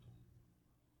a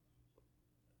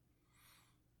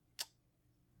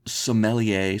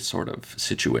sommelier sort of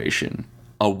situation,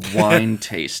 a wine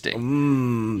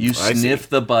tasting. You sniff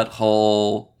the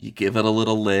butthole, you give it a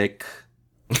little lick.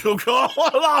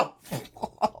 Oh,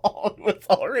 it's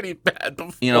already bad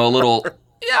before. A little.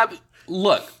 Yeah,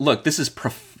 look. This is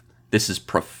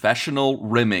professional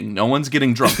rimming. No one's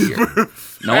getting drunk here.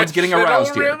 No one's getting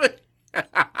aroused here.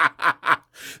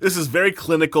 This is very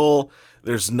clinical.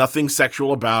 There's nothing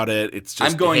sexual about it. It's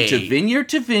just I'm going to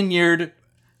vineyard,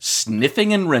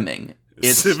 sniffing and rimming.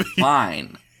 It's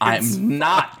fine. I am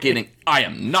not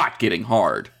getting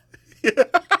hard.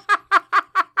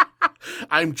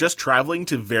 I'm just traveling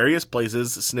to various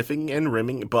places, sniffing and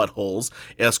rimming buttholes.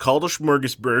 It's called a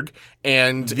smorgasbord,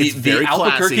 and it's very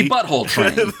Albuquerque classy. Butthole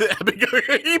Train. The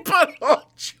Albuquerque Butthole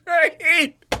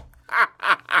Train.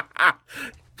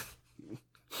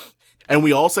 And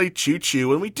we all say choo-choo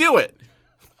when we do it.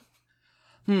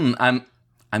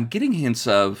 I'm getting hints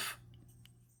of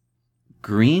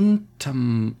green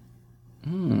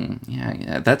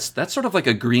yeah, that's sort of like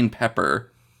a green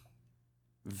pepper.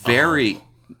 Very,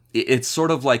 it's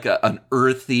sort of like an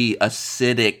earthy,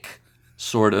 acidic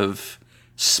sort of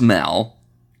smell.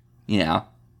 Yeah,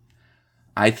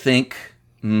 I think.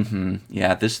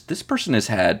 Yeah, this person has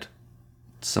had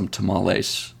some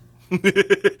tamales.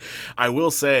 I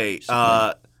will say,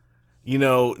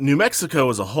 New Mexico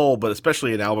as a whole, but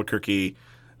especially in Albuquerque,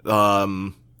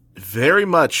 very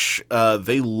much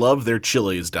they love their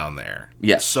chilies down there.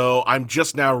 Yes. So I'm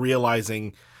just now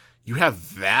realizing you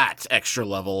have that extra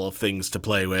level of things to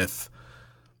play with.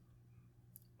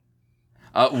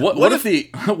 What if the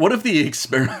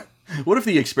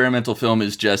experimental film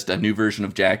is just a new version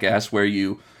of Jackass where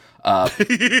you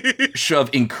shove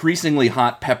increasingly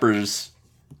hot peppers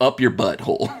up your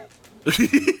butthole?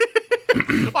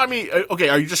 I mean, okay,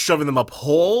 are you just shoving them up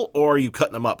whole, or are you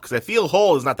cutting them up? Because I feel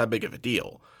whole is not that big of a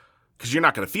deal. Because you're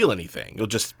not going to feel anything. You'll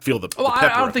just feel the pepper.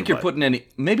 I don't think you're putting any...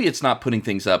 Maybe it's not putting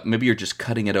things up. Maybe you're just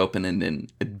cutting it open and then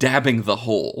dabbing the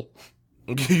hole.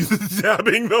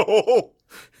 Dabbing the hole?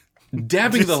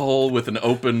 Dabbing the hole with an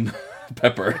open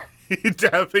pepper.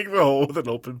 Dabbing the hole with an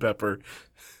open pepper.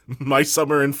 My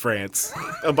Summer in France.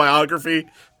 A biography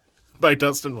by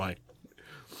Dustin White.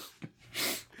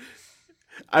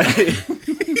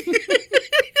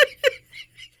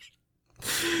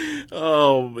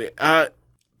 Oh, man.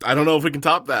 I don't know if we can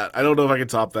top that. I don't know if I can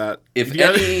top that. If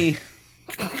any...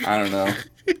 I don't know.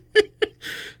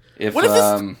 If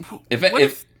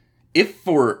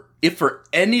for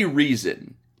any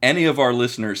reason any of our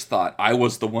listeners thought I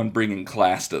was the one bringing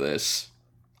class to this,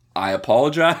 I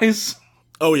apologize.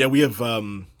 Oh yeah, we have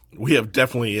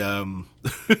definitely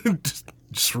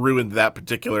just ruined that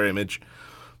particular image.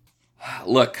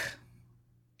 Look,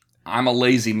 I'm a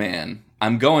lazy man.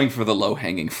 I'm going for the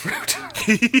low-hanging fruit.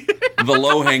 The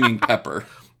low-hanging pepper.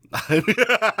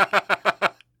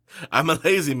 I'm a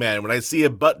lazy man. When I see a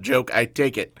butt joke, I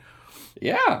take it.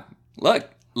 Yeah. Look,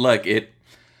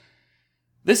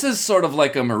 this is sort of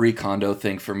like a Marie Kondo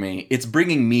thing for me. It's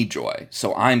bringing me joy,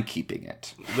 so I'm keeping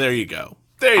it. There you go.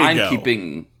 I'm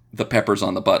keeping the peppers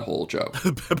on the butthole joke.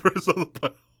 Peppers on the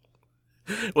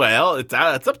butthole. Well, it's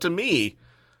up to me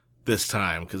this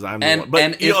time, because I'm the one.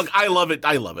 But I love it.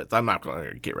 I'm not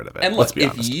going to get rid of it. And look,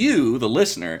 if you, the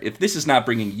listener, if this is not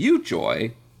bringing you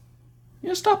joy,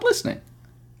 stop listening.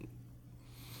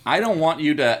 I don't want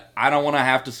to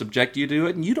have to subject you to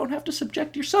it, and you don't have to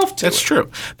subject yourself to it. That's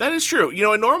true. That is true.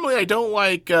 And normally I don't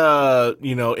like,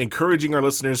 encouraging our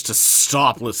listeners to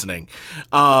stop listening.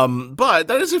 But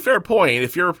that is a fair point.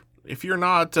 If you're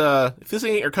not, if this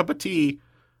ain't your cup of tea,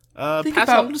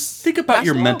 think about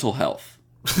your mental health.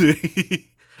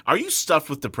 Are you stuffed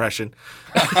with depression?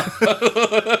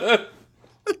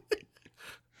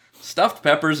 Stuffed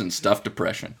peppers and stuffed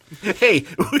depression. Hey.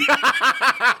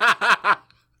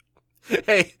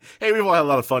 Hey, we've all had a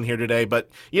lot of fun here today, but,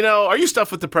 are you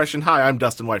stuffed with depression? Hi, I'm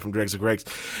Dustin White from Dregs of Greg's.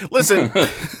 Listen.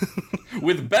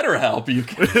 With BetterHelp, you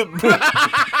can.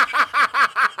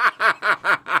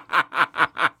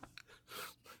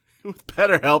 With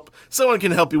BetterHelp, someone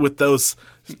can help you with those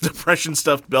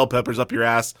depression-stuffed bell peppers up your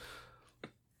ass.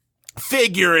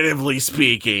 Figuratively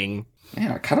speaking.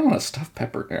 Man, I kind of want a stuffed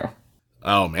pepper now.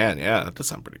 Oh, man, yeah, that does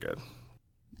sound pretty good.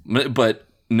 But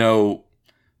no...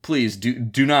 Please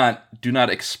do not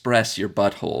express your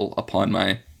butthole upon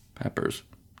my peppers.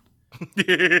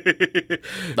 I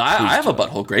have a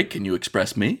butthole. Great. Can you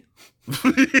express me?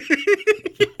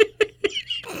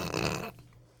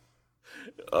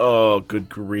 Oh, good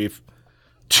grief.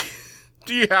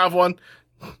 Do you have one?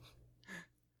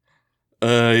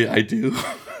 I do.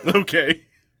 Okay.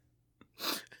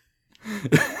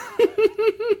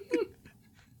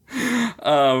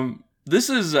 This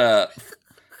is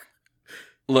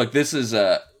Look, this is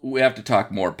we have to talk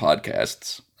more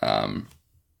podcasts.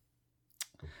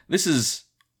 This is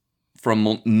from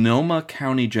Multnomah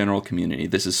County General Community.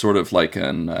 This is sort of like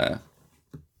on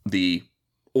the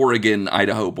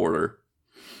Oregon-Idaho border.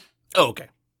 Oh, okay.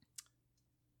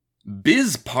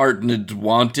 Biz partnered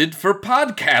wanted for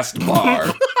podcast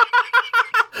bar.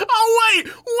 Oh, wait,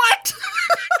 what?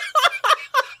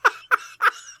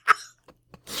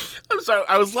 I'm sorry,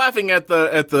 I was laughing at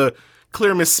the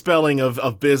clear misspelling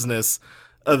of business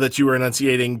that you were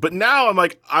enunciating, but now I'm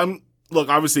like, look,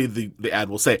 obviously the ad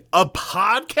will say, a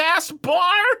podcast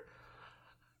bar?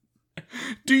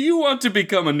 Do you want to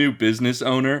become a new business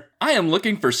owner? I am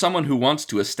looking for someone who wants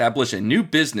to establish a new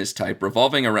business type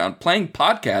revolving around playing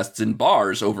podcasts in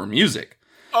bars over music.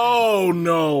 Oh,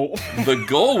 no. The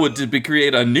goal would be to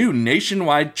create a new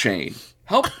nationwide chain.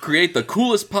 Help create the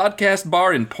coolest podcast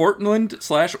bar in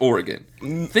Portland/Oregon.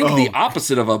 Think the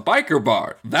opposite of a biker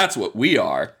bar. That's what we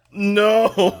are.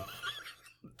 No.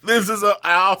 This is an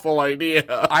awful idea.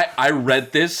 I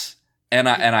read this, and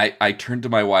I turned to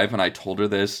my wife, and I told her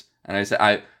this, and I said,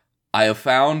 I have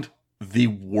found the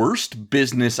worst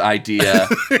business idea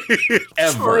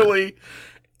ever.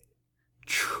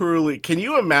 Truly. Can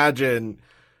you imagine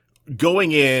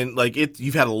going in, like,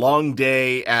 you've had a long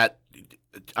day at,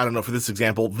 I don't know, for this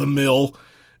example, the mill,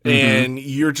 and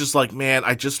you're just like, man,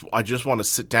 I just want to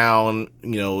sit down,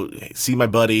 see my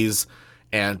buddies,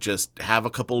 and just have a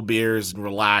couple of beers and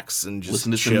relax and just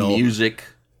listen to chill. some music.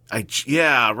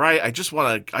 Yeah, right. I just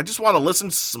want to listen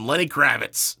to some Lenny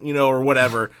Kravitz, or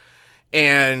whatever.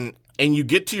 and you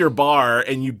get to your bar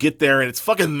and you get there and it's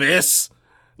fucking this.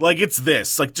 Like, it's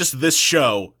this. Like, just this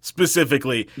show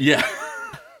specifically. Yeah.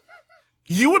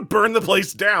 You would burn the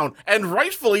place down, and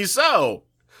rightfully so.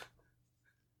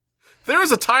 There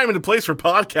is a time and a place for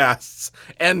podcasts,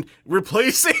 and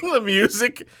replacing the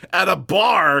music at a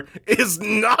bar is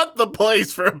not the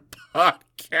place for a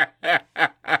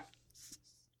podcast.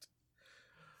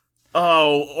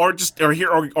 Oh, or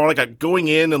like going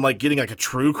in and like getting like a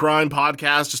true crime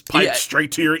podcast just piped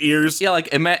straight to your ears. Yeah, like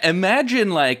imagine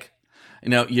like,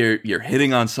 you're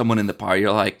hitting on someone in the bar.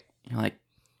 You're like,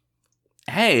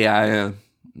 hey, I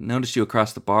noticed you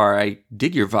across the bar. I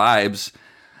dig your vibes.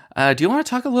 Do you want to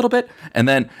talk a little bit? And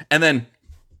then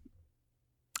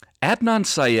Adnan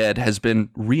Syed has been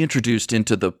reintroduced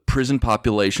into the prison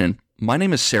population. My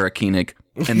name is Sarah Koenig,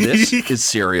 and this is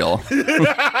Serial.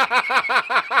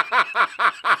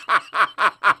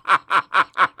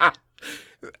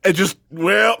 It just,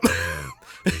 well,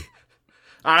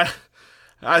 I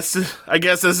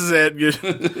guess this is it. You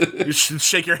should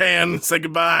shake your hand and say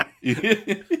goodbye.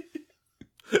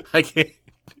 I can't.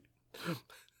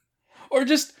 Or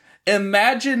just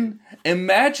imagine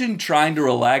trying to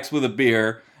relax with a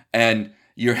beer and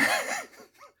you're...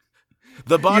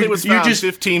 The body was found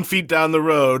 15 feet down the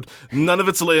road. None of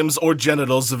its limbs or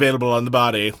genitals available on the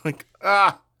body. Like,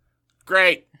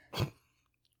 great.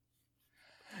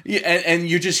 Yeah, and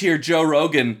you just hear Joe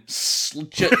Rogan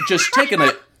just taking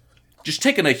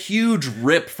a huge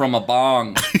rip from a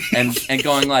bong and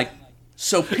going like,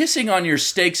 so pissing on your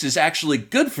steaks is actually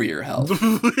good for your health.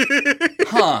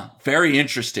 Huh. Very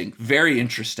interesting. Very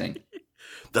interesting.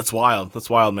 That's wild. That's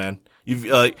wild, man. You've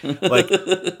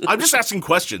I'm just asking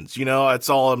questions, that's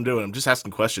all I'm doing. I'm just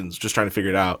asking questions, just trying to figure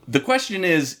it out. The question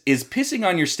is pissing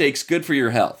on your steaks good for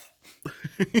your health?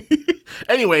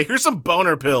 Anyway, here's some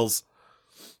boner pills.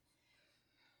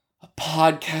 A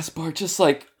podcast bar, just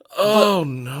like, oh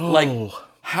no. Like,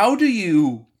 how do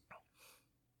you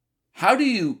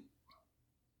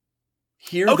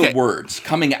hear the words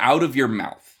coming out of your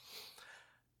mouth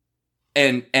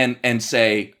and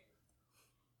say,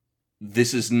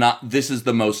 this is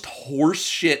the most horse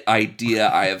shit idea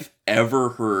I have ever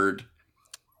heard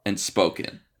and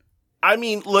spoken? I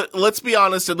mean, let's be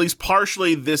honest, at least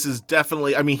partially this is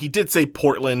definitely, I mean, he did say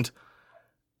Portland.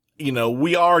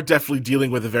 We are definitely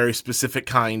dealing with a very specific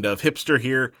kind of hipster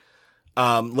here.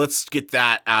 Let's get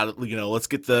that out, let's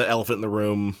get the elephant in the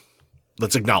room.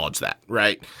 Let's acknowledge that,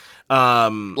 right?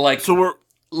 But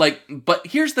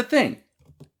here's the thing.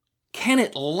 Can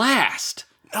it last?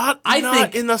 Not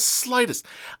in the slightest.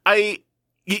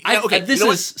 This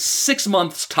is 6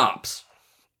 months tops.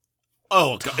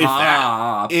 Oh,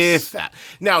 tops. If that.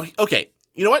 Now, okay,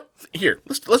 you know what? Here,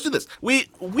 let's do this. We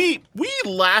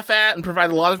laugh at and provide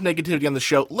a lot of negativity on the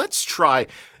show. Let's try.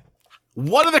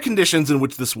 What are the conditions in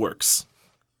which this works?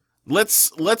 Let's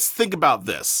think about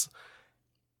this.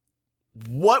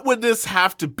 What would this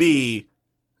have to be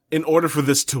in order for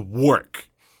this to work?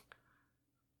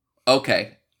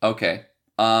 Okay.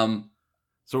 So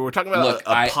we're talking about a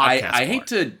podcast. I hate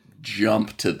to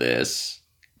jump to this,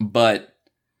 but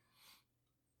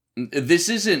this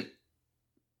isn't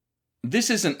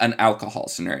an alcohol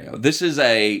scenario. This is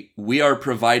we are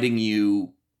providing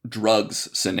you drugs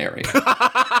scenario.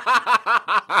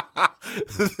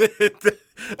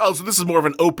 Oh, so this is more of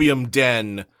an opium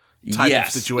den type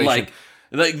of situation.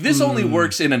 Like this only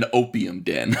works in an opium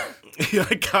den. Yeah,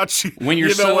 I got you. When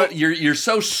you're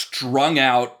so strung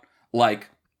out, like,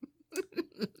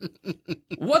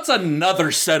 what's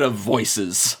another set of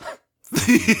voices?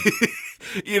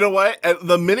 You know what?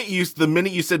 The minute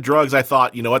you said drugs, I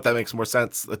thought, you know what? That makes more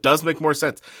sense. That does make more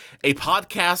sense. A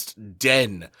podcast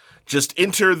den. Just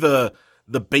enter the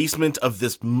basement of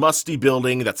this musty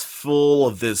building that's full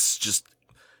of this just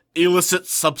illicit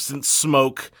substance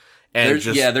smoke, and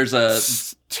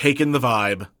there's taking the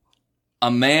vibe. A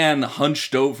man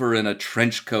hunched over in a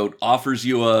trench coat offers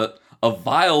you a a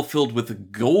vial filled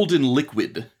with golden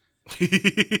liquid.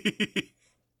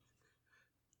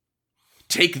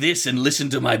 Take this and listen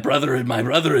to my brother and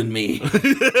me.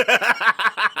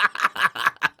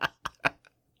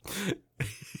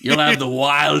 You'll have the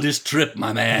wildest trip,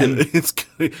 my man.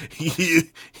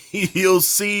 You'll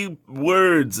see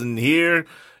words and hear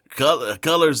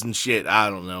colors and shit. I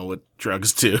don't know what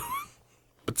drugs do,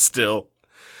 but still,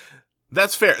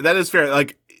 that's fair. That is fair.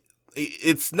 Like,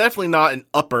 it's definitely not an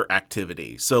upper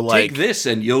activity. So, like, take this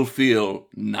and you'll feel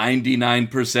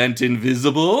 99%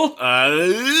 invisible.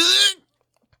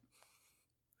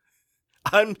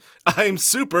 I'm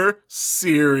super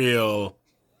cereal.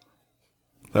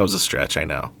 That was a stretch, I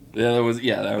know. Yeah,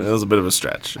 that was a bit of a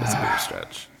stretch. That's a bit of a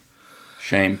stretch.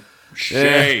 Shame.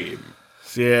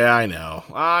 Yeah, I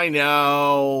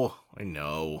know.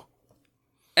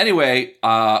 Anyway,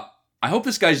 I hope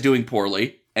this guy's doing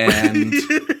poorly, and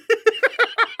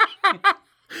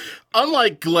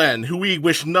unlike Glenn, who we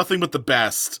wish nothing but the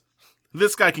best,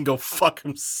 this guy can go fuck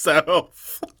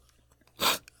himself.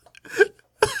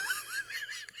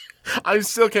 I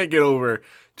still can't get over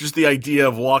just the idea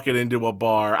of walking into a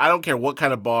bar. I don't care what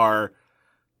kind of bar.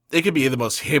 It could be the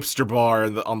most hipster bar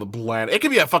on the planet. It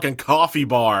could be a fucking coffee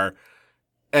bar.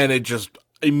 And it just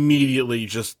immediately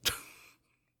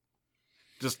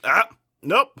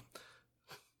nope,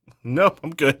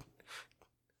 I'm good.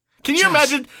 Can you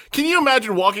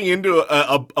imagine walking into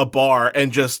a bar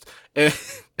and and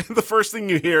the first thing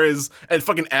you hear is a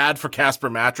fucking ad for Casper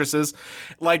mattresses?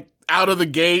 Like, out of the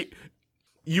gate,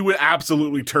 you would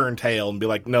absolutely turn tail and be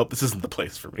like, nope, this isn't the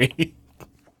place for me.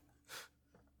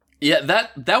 Yeah,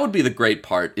 that would be the great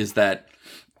part, is that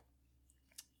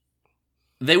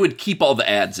they would keep all the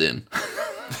ads in.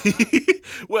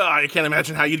 Well, I can't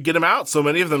imagine how you'd get them out. So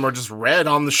many of them are just read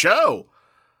on the show.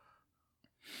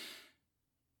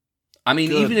 I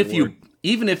mean,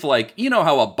 even if like, you know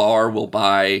how a bar will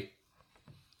buy,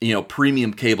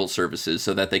 premium cable services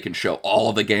so that they can show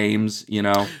all the games,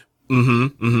 they'll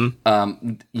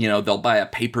buy a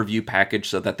pay-per-view package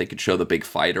so that they could show the big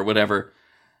fight or whatever.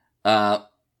 I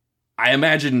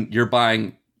imagine you're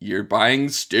buying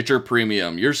Stitcher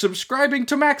Premium. You're subscribing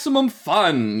to Maximum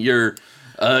Fun. You're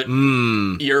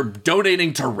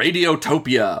donating to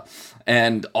Radiotopia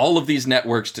and all of these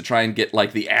networks to try and get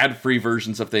like the ad-free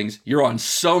versions of things. You're on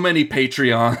so many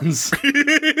Patreons.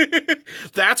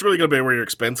 That's really going to be where your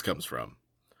expense comes from.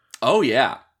 Oh,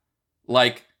 yeah.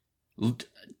 Like,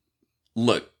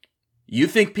 look, you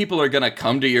think people are going to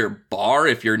come to your bar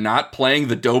if you're not playing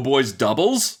the Doughboys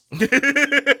doubles?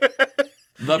 The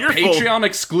Patreon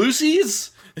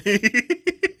exclusives?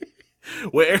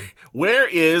 Where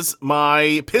is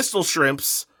my pistol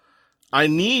shrimps? I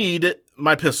need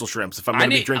my pistol shrimps if I'm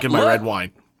going to be drinking my red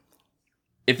wine.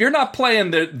 If you're not playing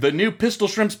the new Pistol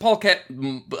Shrimps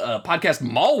podcast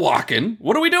Mall Walking,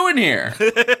 what are we doing here?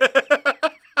 Then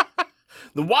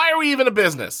why are we even a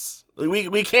business?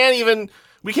 We can't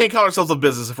call ourselves a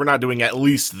business if we're not doing at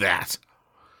least that.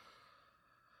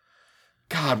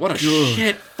 God, what a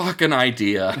shit fucking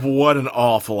idea. What an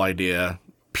awful idea.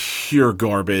 Pure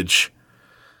garbage.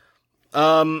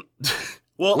 Well,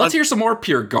 let's hear some more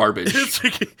pure garbage.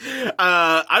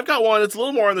 I've got one. It's a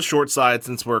little more on the short side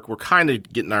since we're kind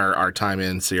of getting our time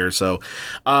in here. So,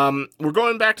 we're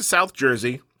going back to South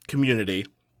Jersey community.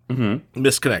 Mm-hmm.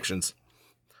 Misconnections.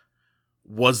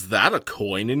 Was that a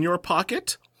coin in your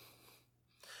pocket?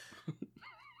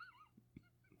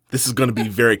 This is going to be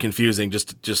very confusing.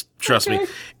 Just trust me.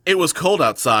 It was cold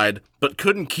outside, but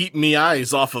couldn't keep me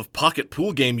eyes off of pocket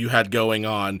pool game you had going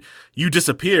on. You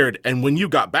disappeared, and when you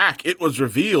got back, it was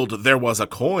revealed there was a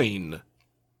coin.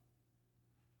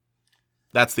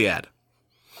 That's the ad.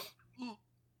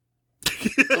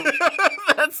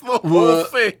 That's the whole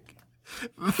thing.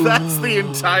 That's the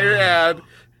entire ad.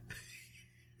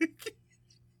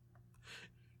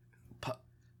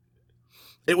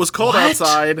 It was cold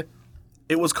outside.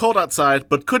 It was cold outside,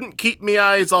 but couldn't keep me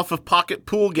eyes off of pocket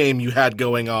pool game you had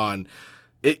going on.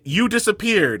 You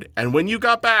disappeared, and when you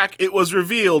got back, it was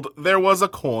revealed there was a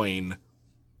coin.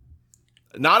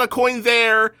 Not a coin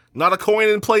there, not a coin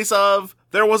in place of,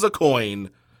 there was a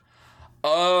coin.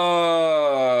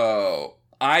 Oh,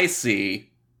 I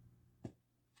see.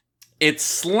 It's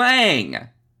slang.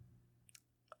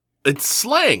 It's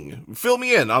slang. Fill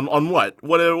me in on what?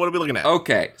 What are we looking at?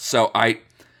 Okay, so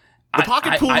The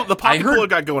pocket pool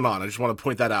got going on. I just want to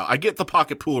point that out. I get the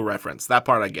pocket pool reference. That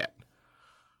part I get.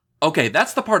 Okay,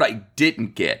 that's the part I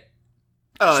didn't get.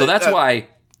 So that's why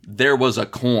there was a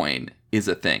coin is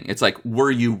a thing. It's like,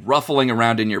 were you ruffling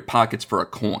around in your pockets for a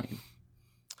coin?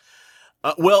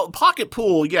 Well, pocket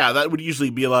pool, yeah, that would usually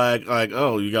be like,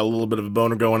 oh, you got a little bit of a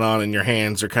boner going on and your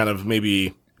hands are kind of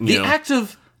maybe, The act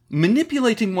of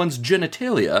manipulating one's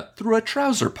genitalia through a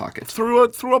trouser pocket.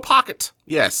 through a pocket.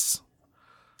 Yes.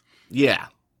 Yeah.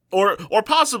 Or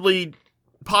possibly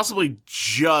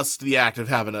just the act of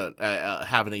having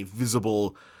a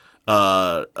visible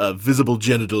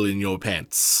genital in your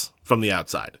pants from the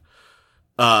outside.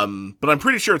 But I'm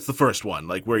pretty sure it's the first one,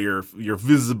 like where you're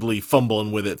visibly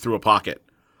fumbling with it through a pocket.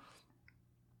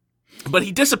 But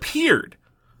he disappeared.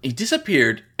 He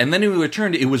disappeared, and then when he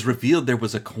returned, it was revealed there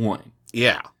was a coin.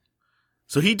 Yeah.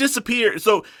 So he disappeared.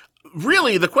 So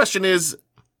really, the question is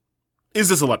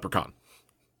this a leprechaun?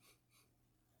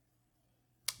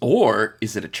 Or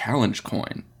is it a challenge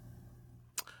coin?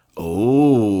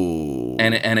 Oh.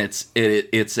 And it's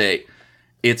a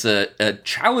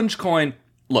challenge coin.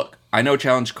 Look, I know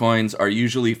challenge coins are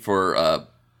usually for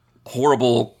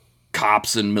horrible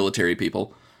cops and military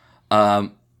people.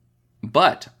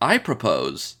 But I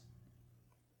propose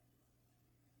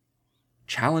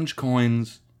challenge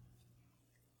coins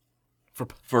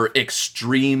for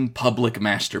extreme public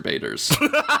masturbators.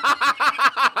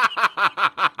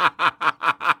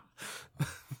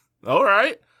 All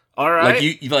right.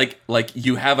 Like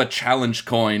you have a challenge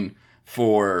coin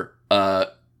for I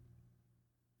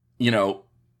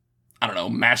don't know,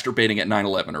 masturbating at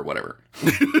 9/11 or whatever.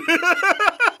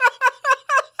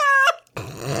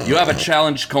 You have a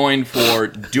challenge coin for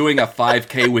doing a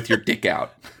 5K with your dick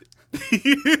out.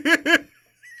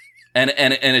 And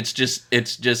it's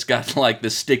just got like the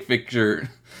stick figure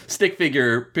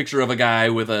picture of a guy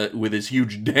with his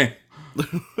huge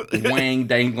wang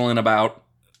dangling about.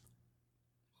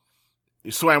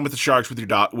 You swam with the sharks with your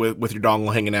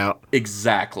dongle hanging out.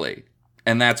 Exactly.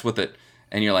 And that's what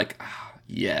and you're like,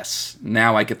 yes,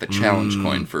 now I get the challenge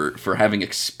coin for having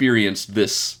experienced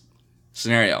this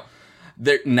scenario.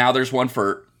 Now there's one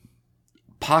for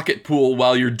pocket pool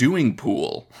while you're doing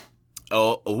pool.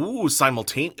 Oh,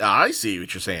 simultaneous. I see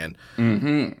what you're saying.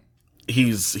 Mm-hmm.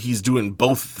 He's doing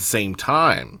both at the same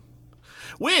time,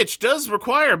 which does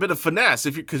require a bit of finesse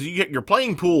because you're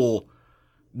playing pool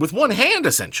with one hand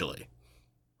essentially.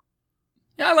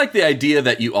 Yeah, I like the idea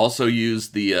that you also use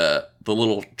the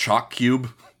little chalk cube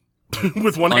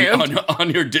with one hand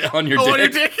on your dick. On your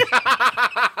dick.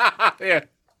 Yeah,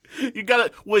 you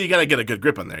gotta get a good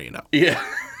grip on there, Yeah.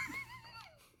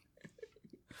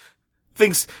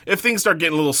 If things start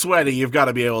getting a little sweaty, you've got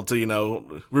to be able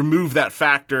to, remove that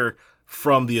factor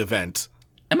from the event.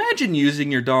 Imagine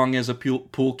using your dong as a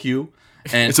pool cue.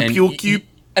 It's a pool cue.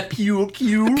 A pool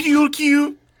cue. A pool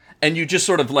cue. And you just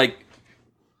sort of like,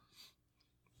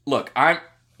 look,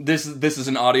 this is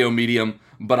an audio medium,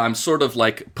 but I'm sort of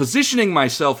like positioning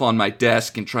myself on my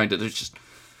desk and trying to just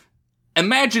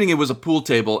imagining it was a pool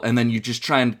table, and then you just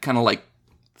try and kind of like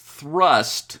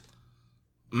thrust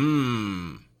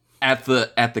at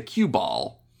the cue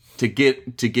ball to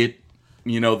get the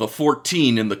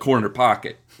 14 in the corner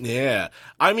pocket. Yeah.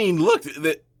 I mean, look,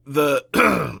 the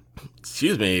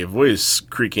excuse me, voice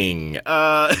creaking.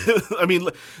 I mean,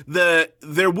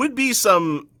 there would be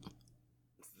some,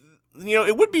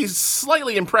 it would be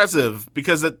slightly impressive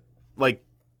because you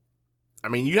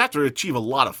have to achieve a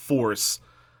lot of force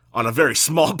on a very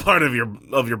small part of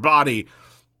your body.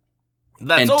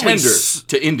 That's and only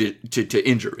tender to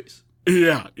injuries.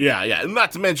 Yeah. And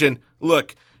not to mention,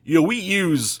 look, we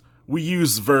use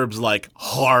verbs like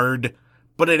hard,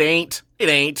 but it ain't.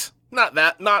 Not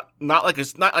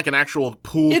like an actual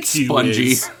pool it's cue.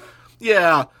 Spongy. Is.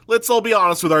 Yeah, let's all be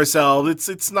honest with ourselves.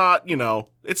 It's not,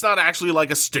 it's not actually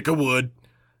like a stick of wood.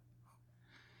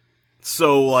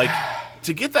 So like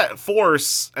to get that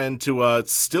force and to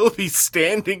still be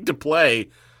standing to play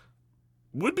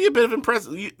would be a bit of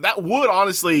impressive. That would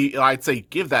honestly, I'd say,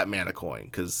 give that man a coin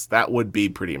because that would be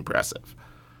pretty impressive.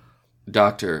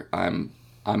 Doctor, I'm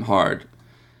hard.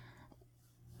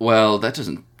 Well, that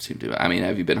doesn't seem to. I mean,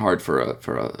 have you been hard for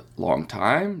a long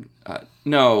time?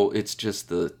 No, it's just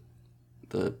the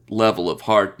level of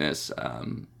hardness.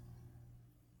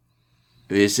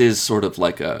 This is sort of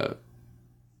like a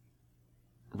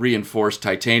reinforced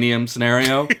titanium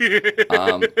scenario.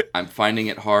 I'm finding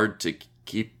it hard to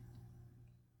keep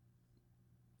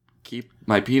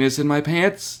my penis in my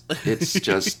pants. It's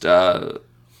just hard,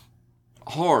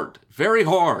 very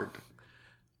hard.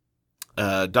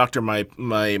 Doctor, my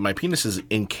penis is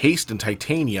encased in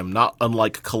titanium, not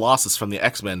unlike Colossus from the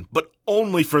X-Men, but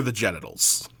only for the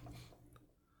genitals.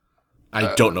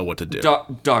 I don't know what to do.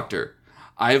 Doctor,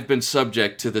 I have been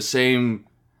subject to the same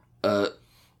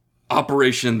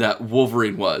operation that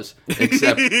Wolverine was,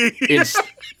 except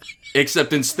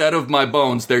Except instead of my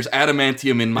bones, there's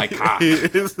adamantium in my cock.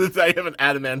 I have an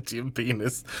adamantium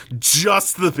penis.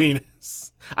 Just the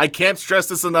penis. I can't stress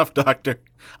this enough, Doctor.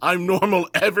 I'm normal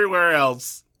everywhere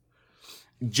else.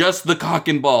 Just the cock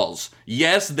and balls.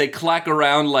 Yes, they clack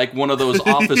around like one of those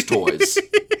office toys.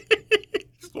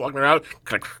 Just walking around.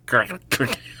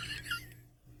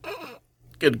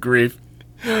 Good grief.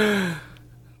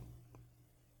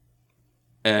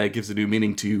 Gives a new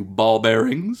meaning to ball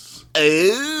bearings.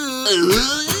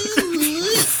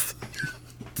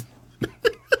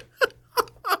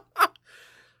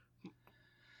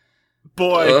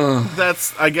 Boy,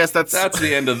 that's the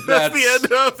end of that's the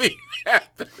end of the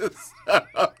episode.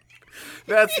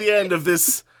 That's the end of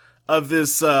this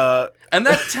and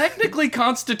that technically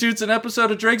constitutes an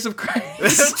episode of Drakes of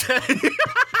Craze.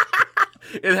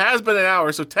 It has been an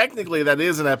hour, so technically that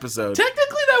is an episode.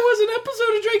 Technically that was an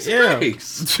episode of Drakes of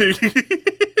Craze.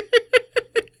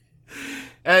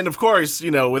 And of course,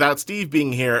 without Steve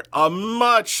being here, a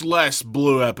much less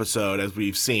blue episode, as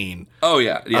we've seen. Oh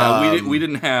yeah. We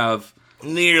didn't have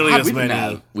nearly as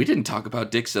many. We didn't talk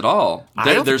about dicks at all.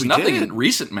 There's nothing in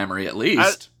recent memory, at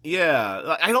least.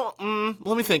 I don't.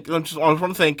 Let me think. I want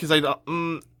to think because I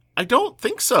don't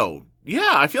think so.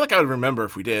 Yeah, I feel like I would remember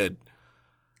if we did.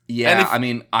 Yeah,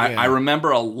 I remember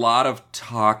a lot of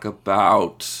talk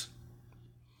about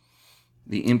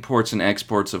the imports and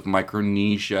exports of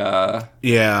Micronesia.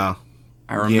 Yeah.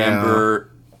 I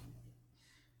remember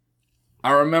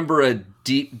a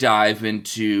deep dive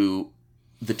into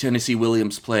the Tennessee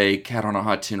Williams play Cat on a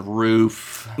Hot Tin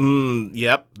Roof.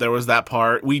 Yep, there was that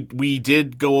part. We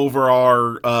did go over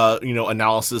our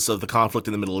analysis of the conflict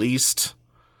in the Middle East.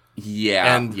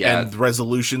 Yeah, and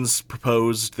resolutions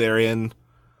proposed therein.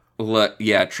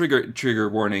 Trigger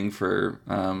warning for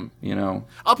I'll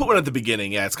put one at the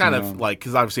beginning. Yeah, it's kind of like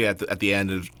because obviously at the end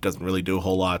it doesn't really do a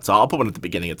whole lot. So I'll put one at the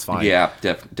beginning. It's fine. Yeah,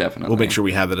 definitely. We'll make sure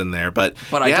we have it in there. But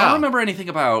I don't remember anything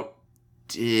about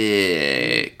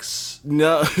dicks.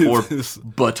 No, or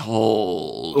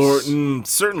buttholes. Or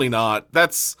certainly not.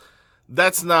 That's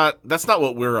not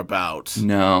what we're about.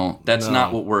 No, that's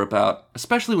not what we're about.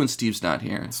 Especially when Steve's not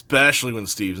here.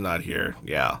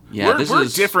 Yeah. We're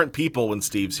different people when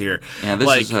Steve's here. Yeah,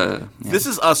 this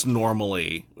is us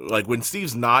normally. Like when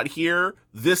Steve's not here,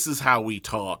 this is how we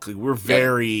talk. Like, we're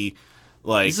very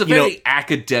this is a very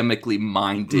academically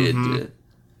minded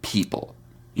people.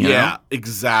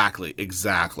 Exactly.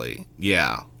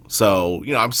 Yeah. So,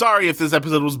 I'm sorry if this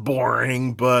episode was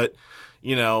boring, but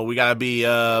we gotta be, we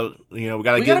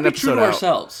gotta get an episode true to out.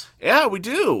 Ourselves. Yeah, we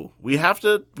do. We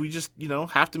just,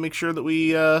 have to make sure that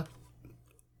we, are,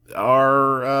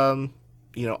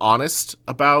 honest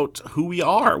about who we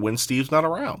are when Steve's not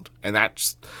around. And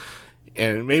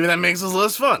maybe that makes us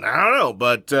less fun. I don't know,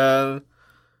 but,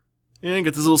 get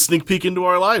this little sneak peek into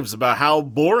our lives about how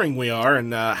boring we are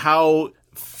and, how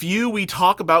few we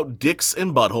talk about dicks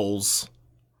and buttholes.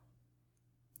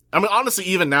 I mean, honestly,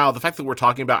 even now, the fact that we're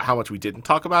talking about how much we didn't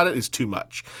talk about it is too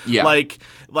much. Yeah. Like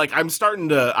I'm starting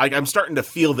to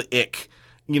feel the ick.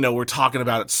 We're talking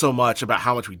about it so much about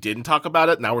how much we didn't talk about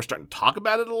it. Now we're starting to talk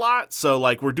about it a lot. So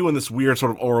we're doing this weird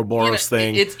sort of Ouroboros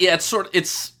thing. It's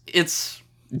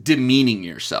demeaning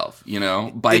yourself,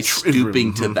 by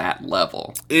stooping to that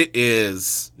level. It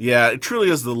is. Yeah, it truly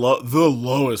is the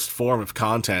lowest form of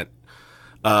content.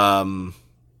 Not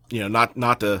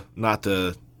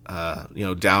to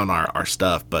down our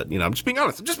stuff, but I'm just being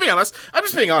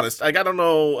honest. I don't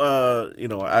know.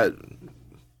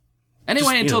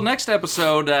 Anyway, until next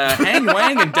episode, hang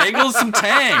wang and dangle some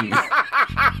tang.